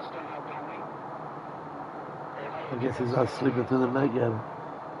 I guess he's not sleeping through the night yet.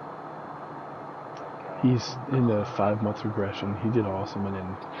 He's in the 5-month regression. He did awesome and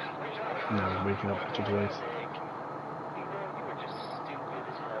then, waking up at your place.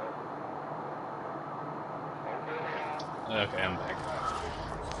 Okay, I'm back.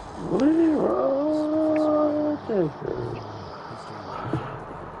 Leroy Jenkins.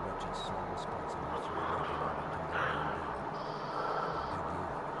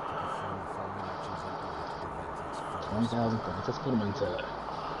 $20,000 points. Let's put them into.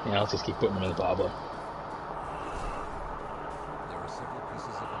 Let's just keep putting them in the Pablo. There are several pieces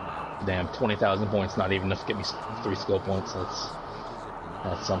of a map. Damn, 20,000 points. Not even enough to get me 3 skill points. That's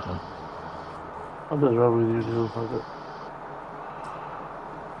something. I'm just rubbing with you, dude. Fuck it.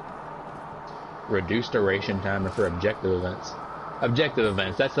 Reduced duration timer for objective events. Objective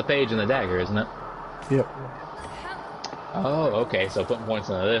events. That's the page in the dagger, isn't it? Yep. Oh, okay. So putting points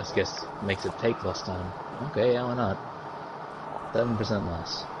into this makes it take less time. Okay, yeah, why not? 7%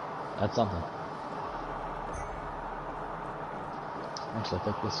 less. That's something. Actually, I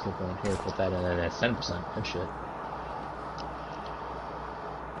think this skill point here, put that in at 10%. Good shit.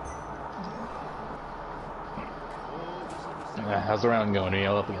 How's the round going? Who you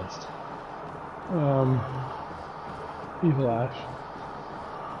all up against? Evil Ash.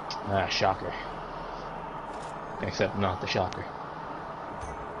 Shocker. Except not the shocker.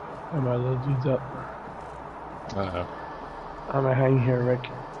 And my little dude's up. Uh-oh. I'm gonna hang here, Rick.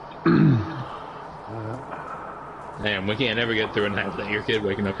 Damn, we can't ever get through a night without your kid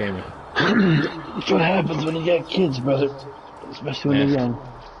waking up, can we? That's what happens when you get kids, brother. Especially when they're young.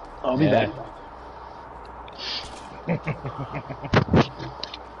 I'll be back. The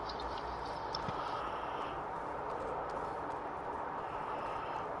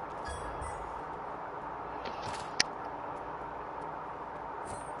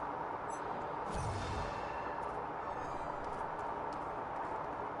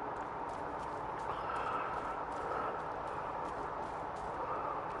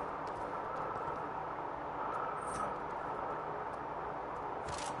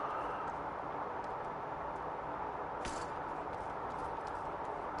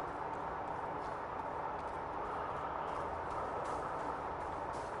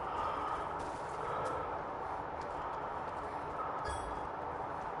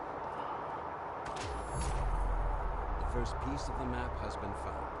first piece of the map has been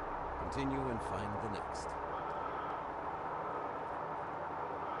found. Continue and find the next.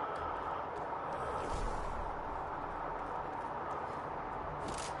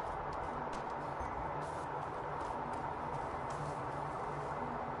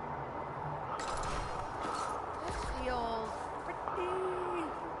 This feels pretty.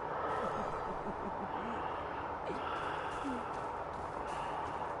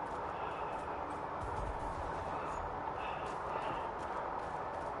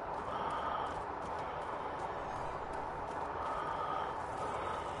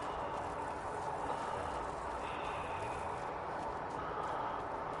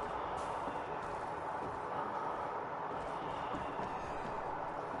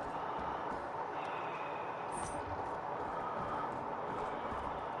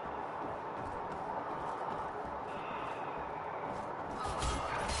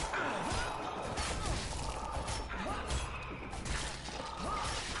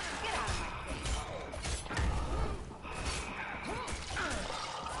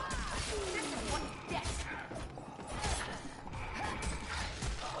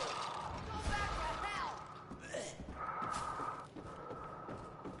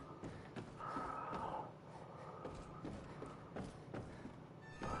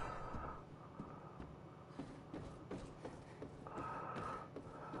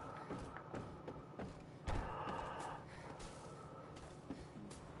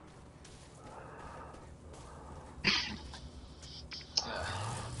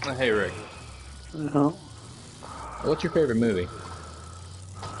 Hey, Rick. Yeah. What's your favorite movie?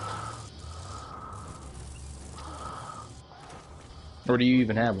 Or do you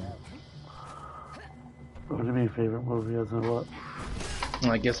even have one? What do you mean favorite movie? As in what?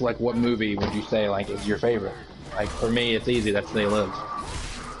 I guess, like, what movie would you say, like, is your favorite? Like, for me, it's easy. That's They Live.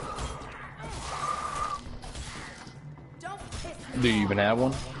 Do you even have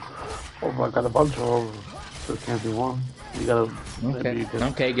one? Oh, I got a bunch of them. There can't be one. You gotta. Okay. You can,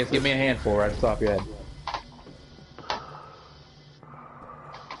 Okay, just give me a handful right off the top of your head.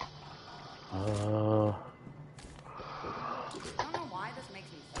 I don't know why this makes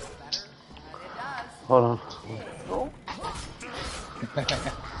me feel better, but it does. hold on.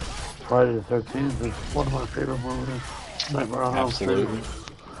 Friday the 13th is one of my favorite movies. Nightmare on Elm Street. Absolutely.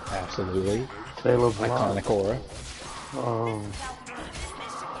 Absolutely. Salem's Lot. Iconicora.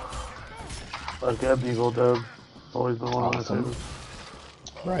 Again, Evil Dead. Always been one Awesome. of my favorites.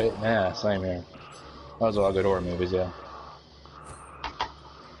 Right, yeah, same here. Those are all good horror movies, yeah.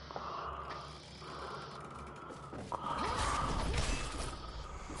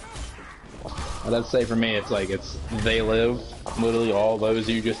 I'd say for me, it's like, it's They Live, literally all those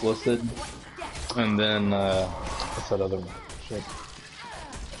you just listed. And then, what's that other one? Shit.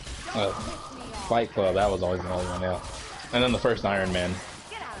 Fight Club, that was always the other one, yeah. And then the first Iron Man.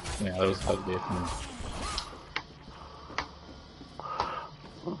 Yeah, that was supposed to be it for me.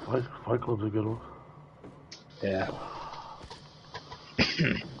 Fight Club's a good one. Yeah.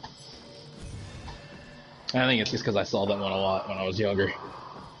 I think it's just because I saw that one a lot when I was younger.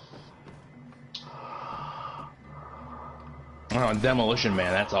 Oh, Demolition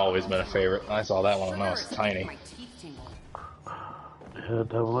Man, that's always been a favorite. I saw that one when I was tiny. Yeah,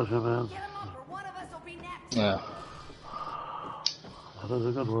 Demolition Man. Yeah. That is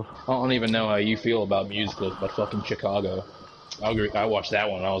a good one. I don't even know how you feel about musicals, but fucking Chicago. I watched that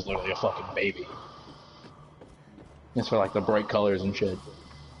one when I was literally a fucking baby. It's for like the bright colors and shit.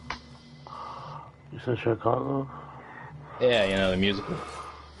 You said Chicago? Yeah, you know, the musical.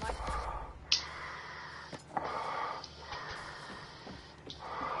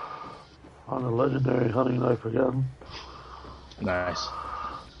 On the legendary hunting knife again. Nice.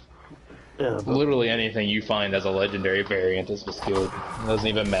 Yeah, but Literally anything you find as a legendary variant is just good. It doesn't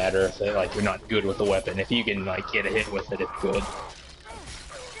even matter if like you're not good with the weapon. If you can like get a hit with it, it's good. This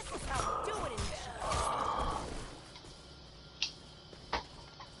is how we do it in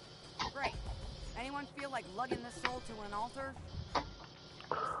here. Great. Anyone feel like lugging this soul to an altar?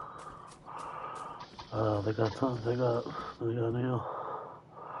 they got tons. They got Neil.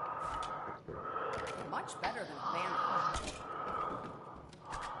 Much better than a bandit.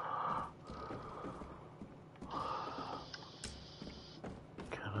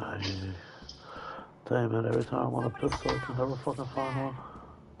 Can I? Damn it! Every time I want a pistol, I can never fucking find one.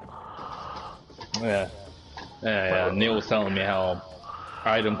 Yeah. Neil was telling me how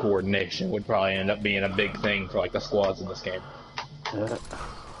item coordination would probably end up being a big thing for like the squads in this game. Yeah.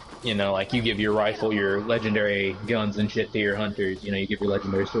 You know, like you give your rifle, your legendary guns and shit to your hunters. You know, you give your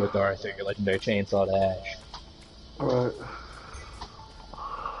legendary sword to Arthur, your legendary chainsaw to Ash. Right.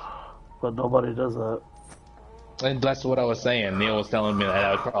 But nobody does that. And that's what I was saying. Neil was telling me that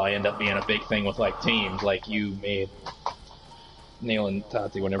would probably end up being a big thing with like teams, like you made Neil and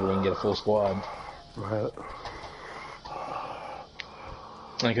Tati whenever we can get a full squad. Right.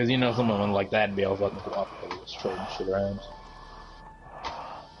 Because you know someone like that would be able to fucking cooperate with us trading shit around.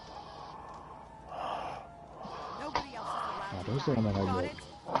 Nobody else is allowed Oh, to those are the one that Got I it?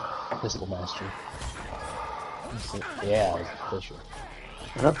 like. Pistol Master. Yeah, it was Fisher.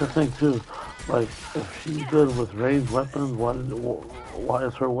 And that's the thing too. Like, if she's good with ranged weapons, why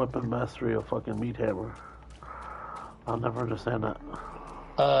is her weapon mastery a fucking meat hammer? I'll never understand that.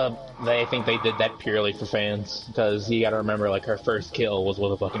 They think they did that purely for fans, because you gotta remember, like, her first kill was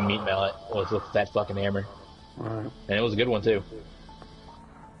with a fucking meat mallet, was with that fucking hammer. Right. And it was a good one, too.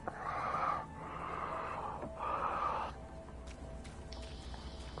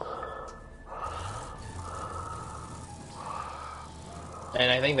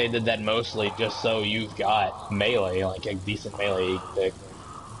 And I think they did that mostly just so you've got melee, like a decent melee pick.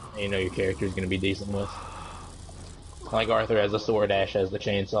 And you know your character's gonna be decent with. Like Arthur has the sword, Ash has the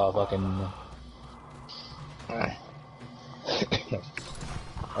chainsaw, fucking...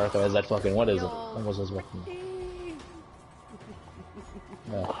 Arthur has that fucking, what is it? What was his weapon?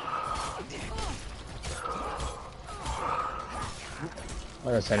 No.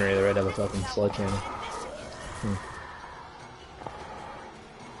 Why does Henry the Red have a fucking sledgehammer?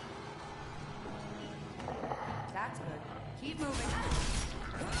 That's good. Keep moving.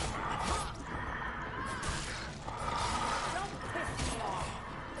 Don't piss me off.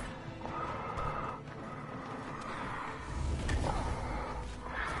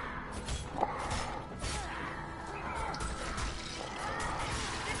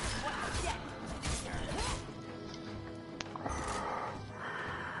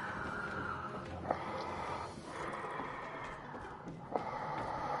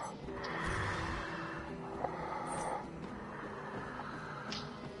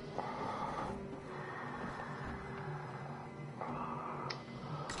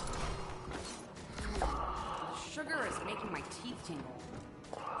 Sugar is making my teeth tingle.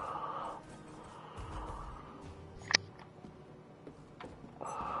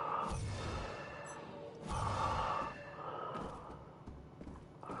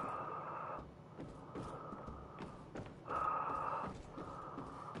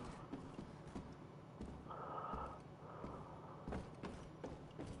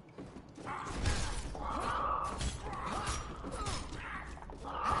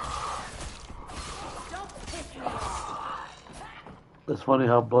 It's funny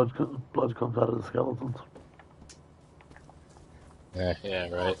how blood comes out of the skeletons. Yeah,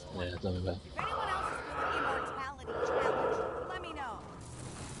 right. Yeah, tell me about it. If anyone else is doing immortality challenge, let me know.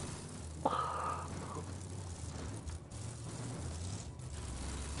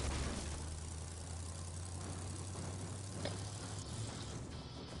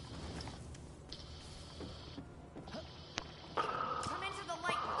 Come into the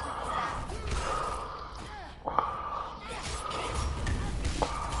light, you creepy bastard.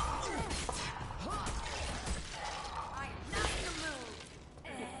 I am not in the mood.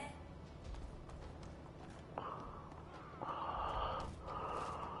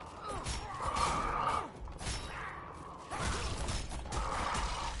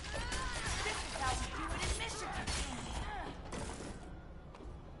 This is how we do it in Michigan.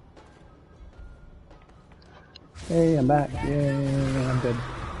 Hey, I'm back. Yay, I'm dead.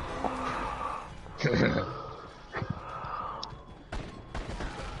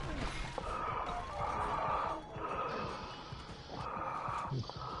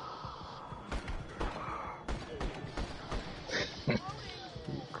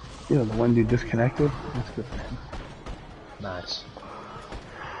 Yeah, the one dude disconnected. That's good for him. Nice.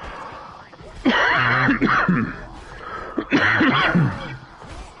 He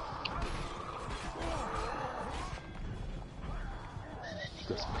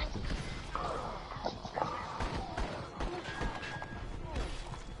goes back to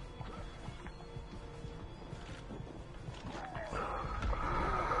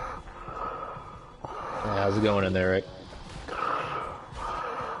how's it going in there, Rick?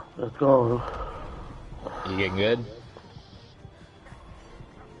 Let's go. You getting good?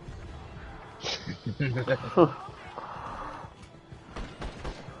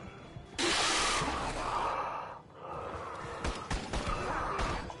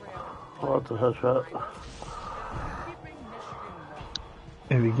 Oh, that's a headshot.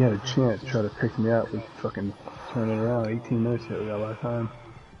 If you get a chance, try to pick me up. We can fucking turn it around. 18 minutes yet. We got a lot of time.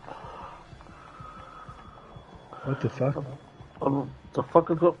 What the fuck? The fuck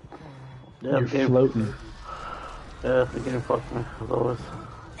is up? Yeah, You're the game. floating. Yeah, the game fucked me, as always.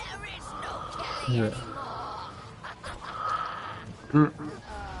 Yeah.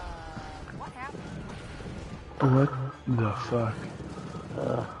 What happened? What the fuck?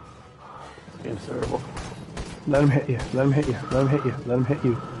 This game's terrible. Let him hit you. Let him hit you. Let him hit you. Let him hit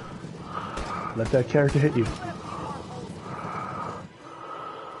you. Let that character hit you.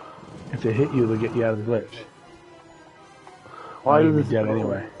 If they hit you, they'll get you out of the glitch. Why You'll is be this dead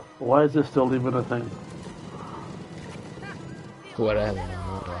anyway. Why is this still even a thing? Whatever.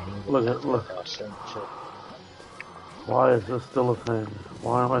 Look. Why is this still a thing?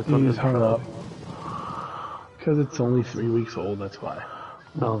 Why am I still You just getting hung crap? up. Because it's only 3 weeks old, that's why.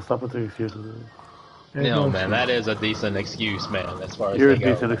 No, stop with the excuses. There's No, man, excuse. that is a decent excuse, man, as far as You're they a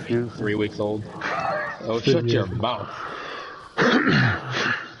go. decent excuse. 3 weeks old. Oh, shut your mouth.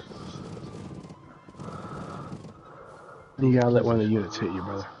 You gotta let one of the units hit you,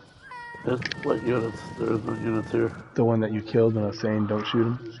 brother. What units? There's no units here. The one that you killed when I was saying don't shoot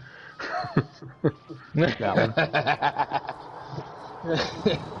him. That one.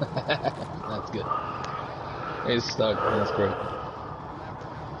 That's good. He's stuck. That's great.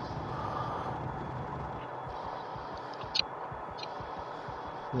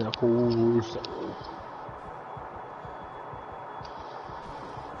 The whole soul.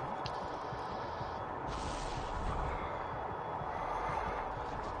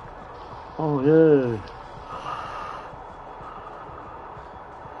 Oh yeah.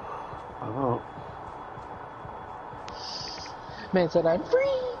 Oh. Man said I'm free.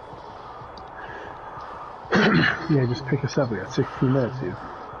 Yeah, just pick us up. We got 16 minutes, dude. See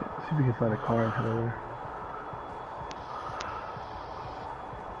if we can find a car and head over there.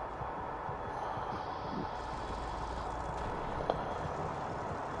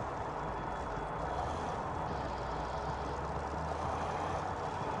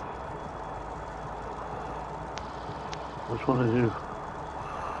 Which one is you?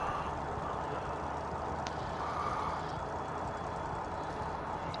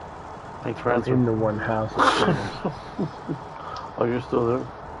 Thanks for I'm answering. in the one house upstairs. Oh, you're still there?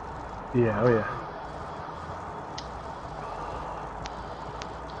 Yeah, oh yeah.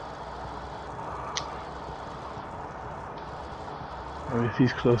 I mean, if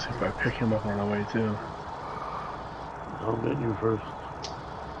he's close, if I pick him up on the way too. I'll get you first.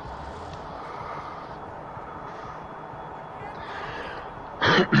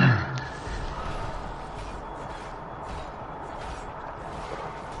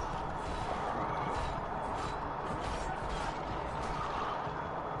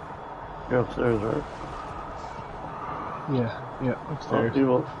 You're upstairs, right? Yeah, upstairs.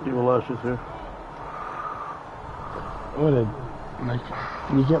 Oh, Evil Ash is here. What a, like,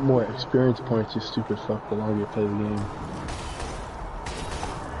 you get more experience points, you stupid fuck, the longer you play the game.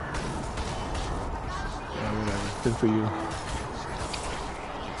 Yeah, whatever. Good for you.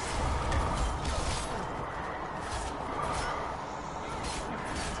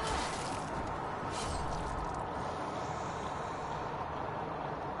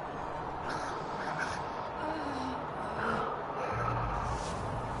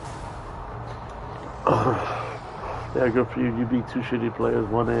 Yeah, good for you. You beat two shitty players,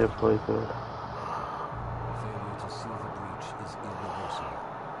 one AF play failed. Failure to seal the breach is irreversible.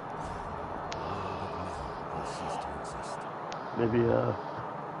 The world of men will cease to exist. Maybe,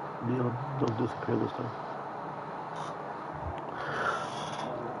 Neil, don't disappear this time.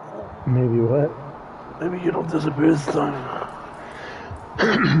 Maybe what? Maybe you don't disappear this time.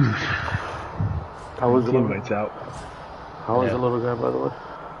 How was the Team little, lights out. how was Yeah. the little guy, by the way?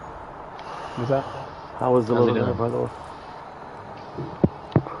 What's that? How was the How's he little guy, doing? by the way?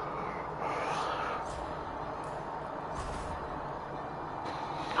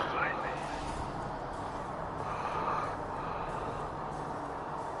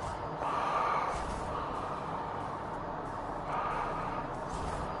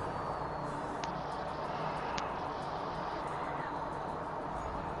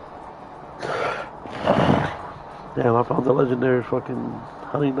 Damn, I found the legendary fucking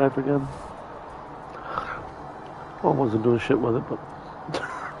hunting knife again. I wasn't doing shit with it, but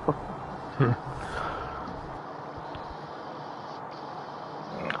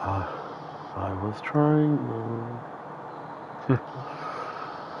I was trying.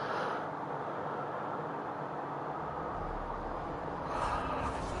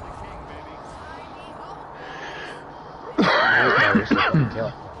 Yeah, we're still fucking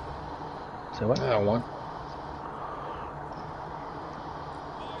killing. So what? I one.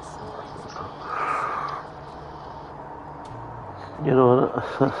 You know what?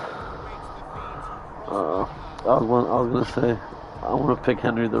 I was gonna say, I want to pick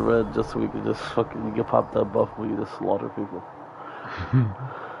Henry the Red just so we could just fucking get pop that buff. We just slaughter people.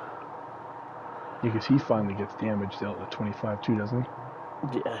 Because he finally gets damage dealt at 25 too, doesn't he?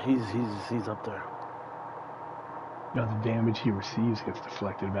 Yeah, he's up there. No, the damage he receives gets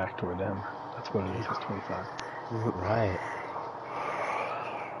deflected back toward them. That's what it is. It's 25. Right.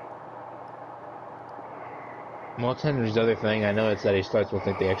 Well, Henry's other thing, I know it's that he starts with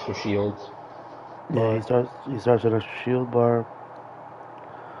like the extra shields. Yeah, he starts with an extra shield bar.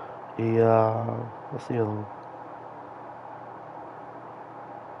 He what's the other one?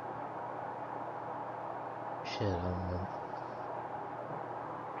 Shit, I don't know.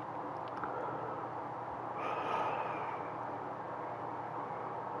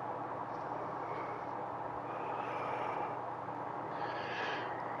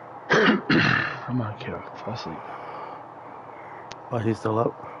 Come on, kiddo. Fall asleep. Oh, he's still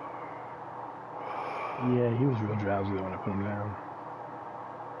up. Yeah, he was real drowsy though when I put him down.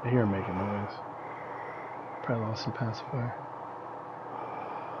 I hear him making noise. Probably lost some pacifier.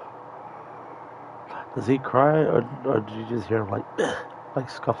 Does he cry or did you just hear him like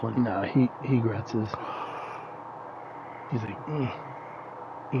scuffling? No, he gretches. He's like,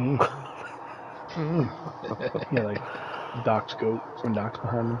 yeah, like Doc's goat when Doc's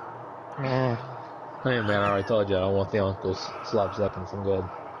behind him. Hey man, I already told you I don't want the uncle's slop seconds. I'm good.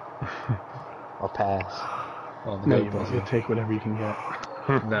 I'll pass. Oh, the No, goat you won't. pussy. You'll take whatever you can get.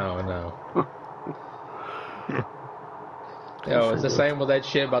 No. Yo, it's the same with that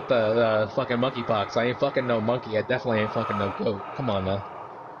shit about the fucking monkeypox. I ain't fucking no monkey. I definitely ain't fucking no goat. Come on now.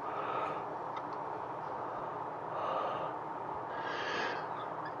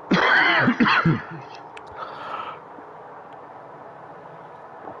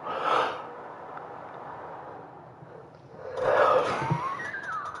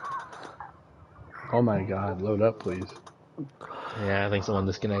 Oh my god, load up, please. Yeah, I think someone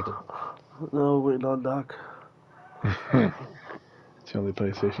disconnected. No, waiting on Doc. It's the only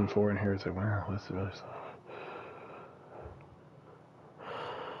PlayStation 4 in here. It's like, wow, this is really slow.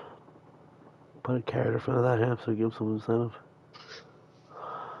 Put a carrot in front of that hamster, give him some incentive.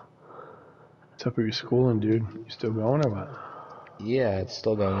 What's up with your schooling, dude? You still going or what? Yeah, it's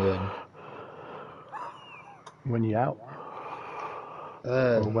still going good. When you out?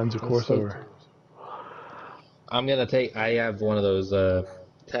 Or when's the course over? I'm gonna take. I have one of those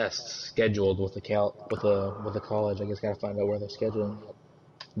tests scheduled with the with the college. I just gotta find out where they're scheduling it.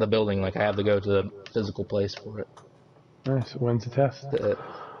 The building. Like I have to go to the physical place for it. Nice. When's the test?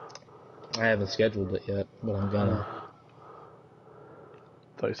 I haven't scheduled it yet, but I'm gonna.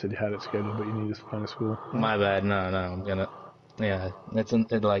 Thought you said you had it scheduled, but you need to find a school. My bad. No, I'm gonna. Yeah, it's in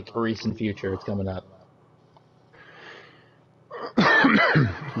like recent future. It's coming up.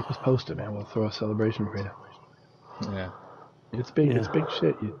 Keep us posted, man. We'll throw a celebration for you. Yeah. It's big. It's big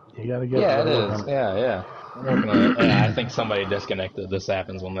shit. You gotta get. Yeah, it is. Yeah. I'm working on it. Yeah, I think somebody disconnected. This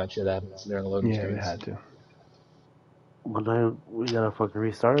happens when that shit happens during loading Yeah, screens. they had to. Well, now we gotta fucking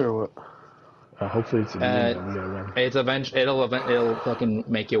restart or what? Hopefully it's in the menu. We gotta win. It's it'll fucking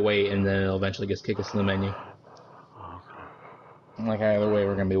make you wait, and then it'll eventually just kick us to the menu. Like either way,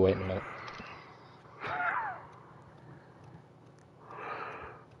 we're gonna be waiting a minute.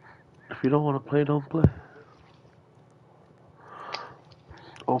 If you don't want to play, don't play.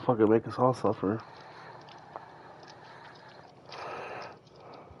 Don't fucking make us all suffer.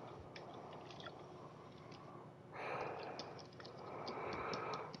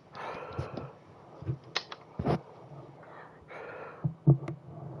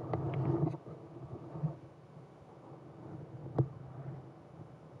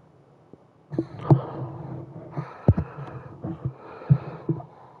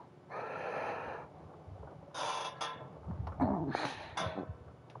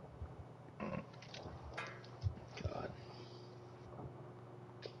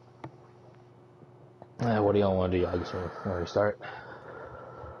 What do y'all want to do? Y'all just want to restart?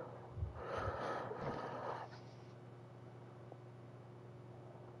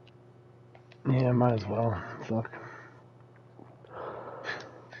 Yeah, might as well. Fuck.